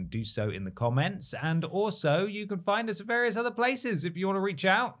course, you can do so in the comments. And also, you can find us at various other places if you want to reach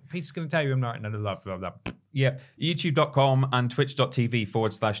out. Peter's going to tell you I'm not in love. Blah, blah. Yeah, youtube.com and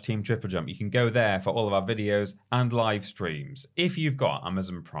twitch.tv/Team Triple Jump. You can go there for all of our videos and live streams. If you've got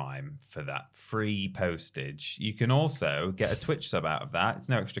Amazon Prime for that free postage, you can also get a Twitch sub out of that. It's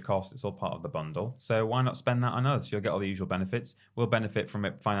no extra cost. It's all part of the bundle. So why not spend that on us? You'll get all the usual benefits. We'll benefit from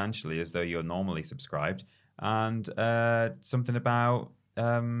it financially as though you're normally subscribed. And something about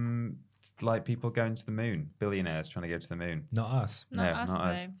like people going to the moon, billionaires trying to go to the moon. Not us. Not us, not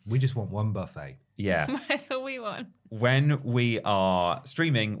us. though. We just want one buffet. Yeah. That's all we want. When we are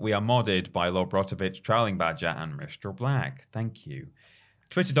streaming, we are modded by Lord Brotovich, Trowling Badger, and Mr. Black. Thank you.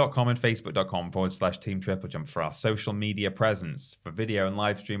 Twitter.com and Facebook.com/Team Triple Jump for our social media presence, for video and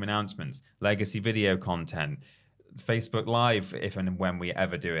live stream announcements, legacy video content, Facebook Live, if and when we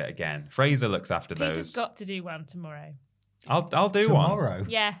ever do it again. Fraser looks after Peter's those. got to do one tomorrow. I'll do one. Tomorrow?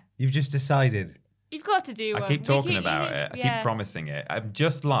 Yeah. You've just decided. You've got to do one. I keep We talking about it. I yeah. keep promising it. I'm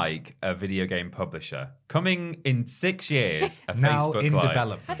just like a video game publisher. Coming in 6 years, a Now Facebook in Live.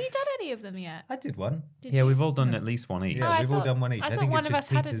 development. Have you done any of them yet? I did one. Did Yeah, you? we've all done at least one each. Yeah, Oh, I we've all thought- done one each. I I thought think one it's of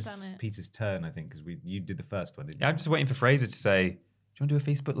just us hadn't Peter's, done it. Peter's turn, I think, because you did the first one, didn't you? Yeah, I'm just waiting for Fraser to say, "Do you want to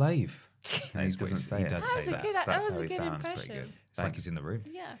do a Facebook Live?" No, he He's doesn't wait- say he it. does That was say a that. good- that That's was how a he good sounds. impression. Pretty good. It's Thanks. like he's in the room.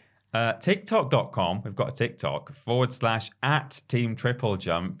 Yeah. TikTok.com. We've got a TikTok /Team Triple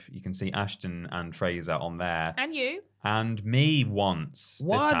Jump. You can see Ashton and Fraser on there, And you? and me once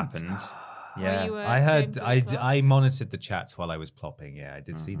What? this happened. Yeah, you were I heard. doing flip-flops? I monitored the chats while I was plopping. Yeah, I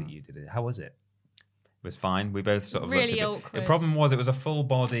did see Uh-huh. that you did it. How was it? it was fine. We both sort of Really looked at it. awkward. The problem was it was a full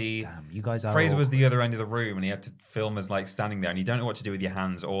body. Damn, you guys are. Fraser was the awkward. other end of the room, and he had to film as like standing there, and you don't know what to do with your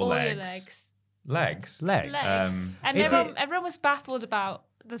hands or All legs. your legs. Legs. legs. Legs. And Is everyone was baffled about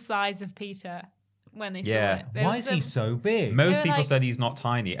the size of Peter when they Yeah. saw it. There Why was is he some- so big? Most were people like- said he's not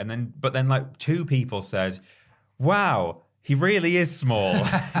tiny, but then like 2 people said, "Wow, he really is small."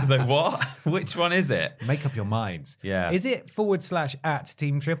 I was like, "What? Which one is it?" Make up your minds. Yeah. Is it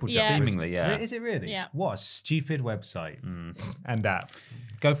 /Team Triple Jump? Yeah. Seemingly, yeah. Is it really? Yeah. What a stupid website and app.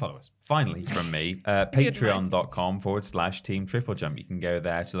 Go follow us. Finally, from me, patreon.com /Team Triple Jump. You can go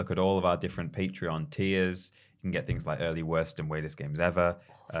there to look at all of our different Patreon tiers. You can get things like early, worst, and weirdest games ever.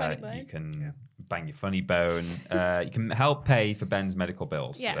 Funny bone. You can bang your funny bone. You can help pay for Ben's medical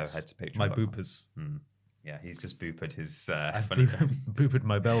bills. Yes. So head to Patreon. My boopers. Yeah, he's just boopered his I've funny bone. boopered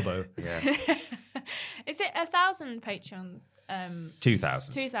my belbo. Yeah. Is it 1,000 Patreon?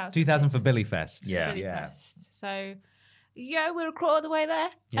 2,000. 2,000. 2,000 for Billy Fest. Yeah. Billy Yeah. Fest. So, yeah, we're a quarter of the way there.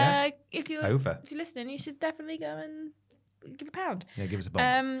 Yeah. If you're Over. listening, you should definitely go and give a pound. Yeah, give us a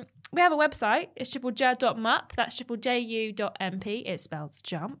bomb. We have a website. It's triplej.mup. That's triplej.mp. It spells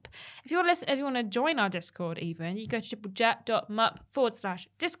jump. If you want to join our Discord even, you go to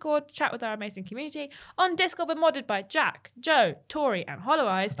triplej.mup/Discord, chat with our amazing community. On Discord, we're modded by Jack, Joe, Tori, and Hollow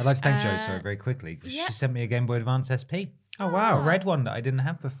Eyes. I'd like to thank Jo, sorry, very quickly. Yeah. She sent me a Game Boy Advance SP. Oh, wow. A red one that I didn't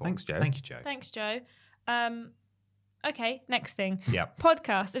have before. Thanks, Jo. Thank you, Jo. Thanks, Joe. Okay, next thing. Yeah.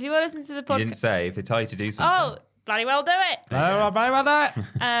 Podcast. If you want to listen to the podcast... You didn't say if they tell you to do something. Oh, bloody well do it. If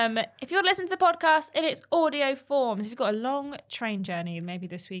you want to listen to the podcast in its audio forms, if you've got a long train journey, maybe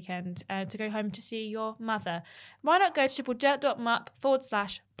this weekend, to go home to see your mother, why not go to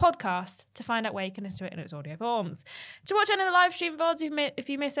triplej.mup/podcast to find out where you can listen to it in its audio forms. To watch any of the live stream VODs, if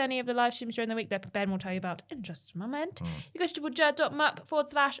you miss any of the live streams during the week that Ben will tell you about in just a moment, you go to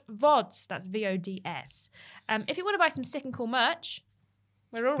triplej.mup/VODs. That's VODS. If you want to buy some sick and cool merch,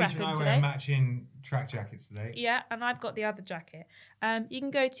 we're all Peter rapping and I today. wear matching track jackets today. Yeah, and I've got the other jacket. You can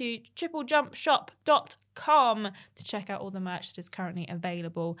go to triplejumpshop.com to check out all the merch that is currently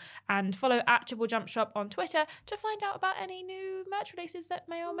available, and follow @TripleJumpShop on Twitter to find out about any new merch releases that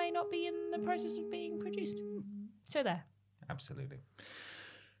may or may not be in the process of being produced. So there. Absolutely.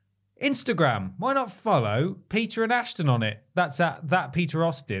 Instagram. Why not follow Peter and Ashton on it? That's at that Peter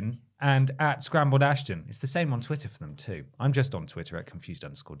Austin and at Scrambled Ashton. It's the same on Twitter for them too. I'm just on Twitter at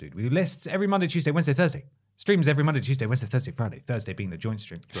confused_dude. We do lists every Monday, Tuesday, Wednesday, Thursday. Streams every Monday, Tuesday, Wednesday, Thursday, Friday. Thursday being the joint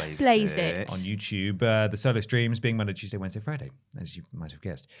stream. Blaze it. On YouTube. The solo streams being Monday, Tuesday, Wednesday, Friday, as you might have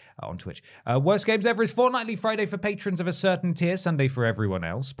guessed, on Twitch. Worst Games Ever is fortnightly, Friday for patrons of a certain tier, Sunday for everyone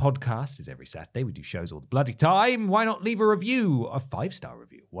else. Podcast is every Saturday. We do shows all the bloody time. Why not leave a review, a 5-star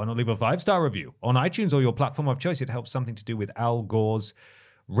review? Why not leave a 5-star review on iTunes or your platform of choice? It helps something to do with Al Gore's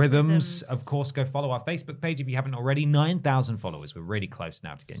Rhythms. Of course, go follow our Facebook page if you haven't already. 9,000 followers. We're really close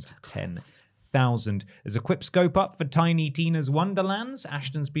now to getting to 10,000. There's a Quip Scope up for Tiny Tina's Wonderlands.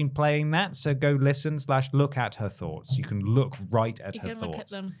 Ashton's been playing that, so go listen/look at her thoughts. You can look right at her You can thoughts. look at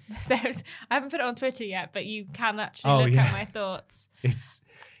them. I haven't put it on Twitter yet, but you can actually look at my thoughts. It's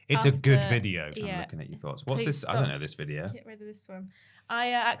a good After- video. yeah. I'm looking at your thoughts. What's Please this? I stop. don't know this video. Get rid of this one.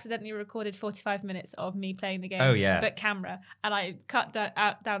 I accidentally recorded 45 minutes of me playing the game, Oh, yeah. but camera, and I cut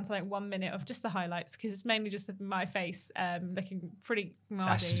down to like 1 minute of just the highlights because it's mainly just my face looking pretty mardy.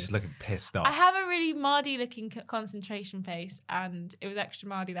 Ashton's just looking pissed off. I have a really mardy looking concentration face, and it was extra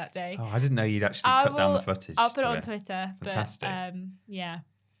mardy that day. Oh, I didn't know you'd actually cut down the footage. I'll put it to on Twitter. Fantastic. But yeah,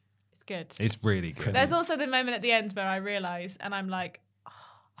 it's good. It's really good. There's also the moment at the end where I realise, and I'm like,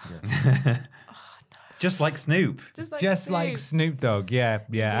 Just like Snoop. just like Snoop Dogg. Yeah.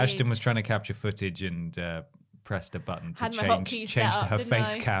 Indeed. Ashton was trying to capture footage and pressed a button to Had my change hotkeys set to up, her didn't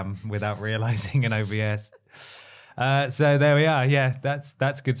face I? cam without realizing in OBS. So there we are. Yeah,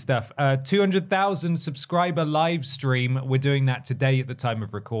 that's good stuff. 200,000 subscriber live stream. We're doing that today at the time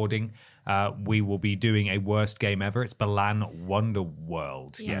of recording. We will be doing a worst game ever. It's Balan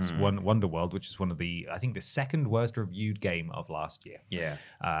Wonderworld. Yeah. Yes, Wonderworld, which is one of the, I think, the second worst reviewed game of last year. Yeah.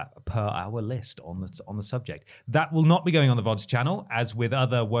 Per our list on the subject. That will not be going on the VODs channel, as with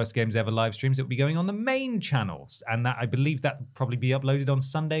other Worst Games Ever live streams. It will be going on the main channels, and that I believe that will probably be uploaded on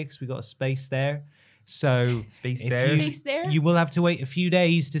Sunday because we got a space there. So Space if there. Space there. you will have to wait a few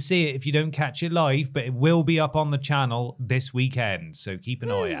days to see it if you don't catch it live, but it will be up on the channel this weekend. So keep an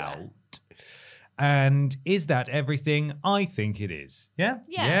eye out. And is that everything? I think it is. Yeah?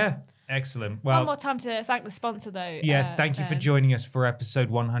 Yeah. Excellent. One Well, more time to thank the sponsor, though. yeah, thank you for Ben. joining us for episode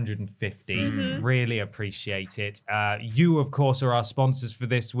 150. Really appreciate it. You, of course, are our sponsors for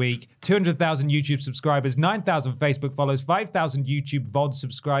this week. 200,000 YouTube subscribers, 9,000 Facebook followers, 5,000 YouTube VOD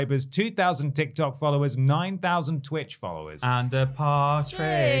subscribers, 2,000 TikTok followers, 9,000 Twitch followers. And a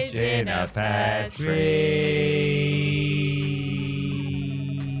partridge in a pear tree.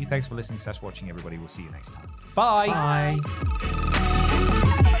 Thanks for listening / watching, everybody. We'll see you next time. Bye. Bye.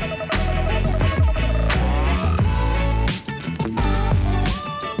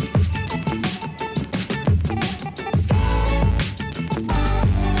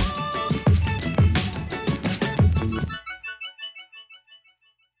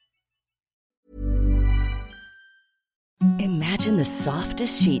 Imagine the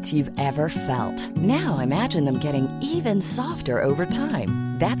softest sheets you've ever felt. Now imagine them getting even softer over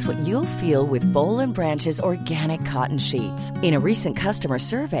time. That's what you'll feel with Boll & Branch's organic cotton sheets. In a recent customer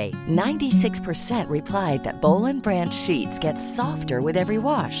survey, 96% replied that Boll & Branch sheets get softer with every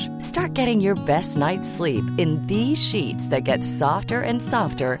wash. Start getting your best night's sleep in these sheets that get softer and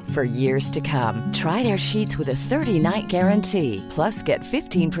softer for years to come. Try their sheets with a 30-night guarantee. Plus, get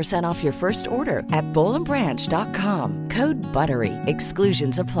 15% off your first order at bollandbranch.com. Code BUTTERY.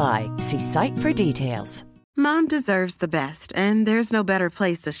 Exclusions apply. See site for details. Mom deserves the best, and there's no better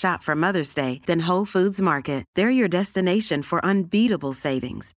place to shop for Mother's Day than Whole Foods Market. They're your destination for unbeatable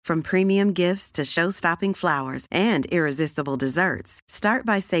savings, from premium gifts to show-stopping flowers and irresistible desserts. Start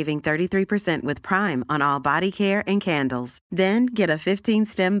by saving 33% with Prime on all body care and candles. Then get a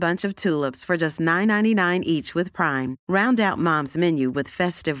 15-stem bunch of tulips for just $9.99 each with Prime. Round out Mom's menu with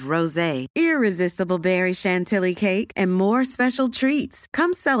festive rosé, irresistible berry chantilly cake, and more special treats.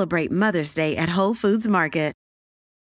 Come celebrate Mother's Day at Whole Foods Market.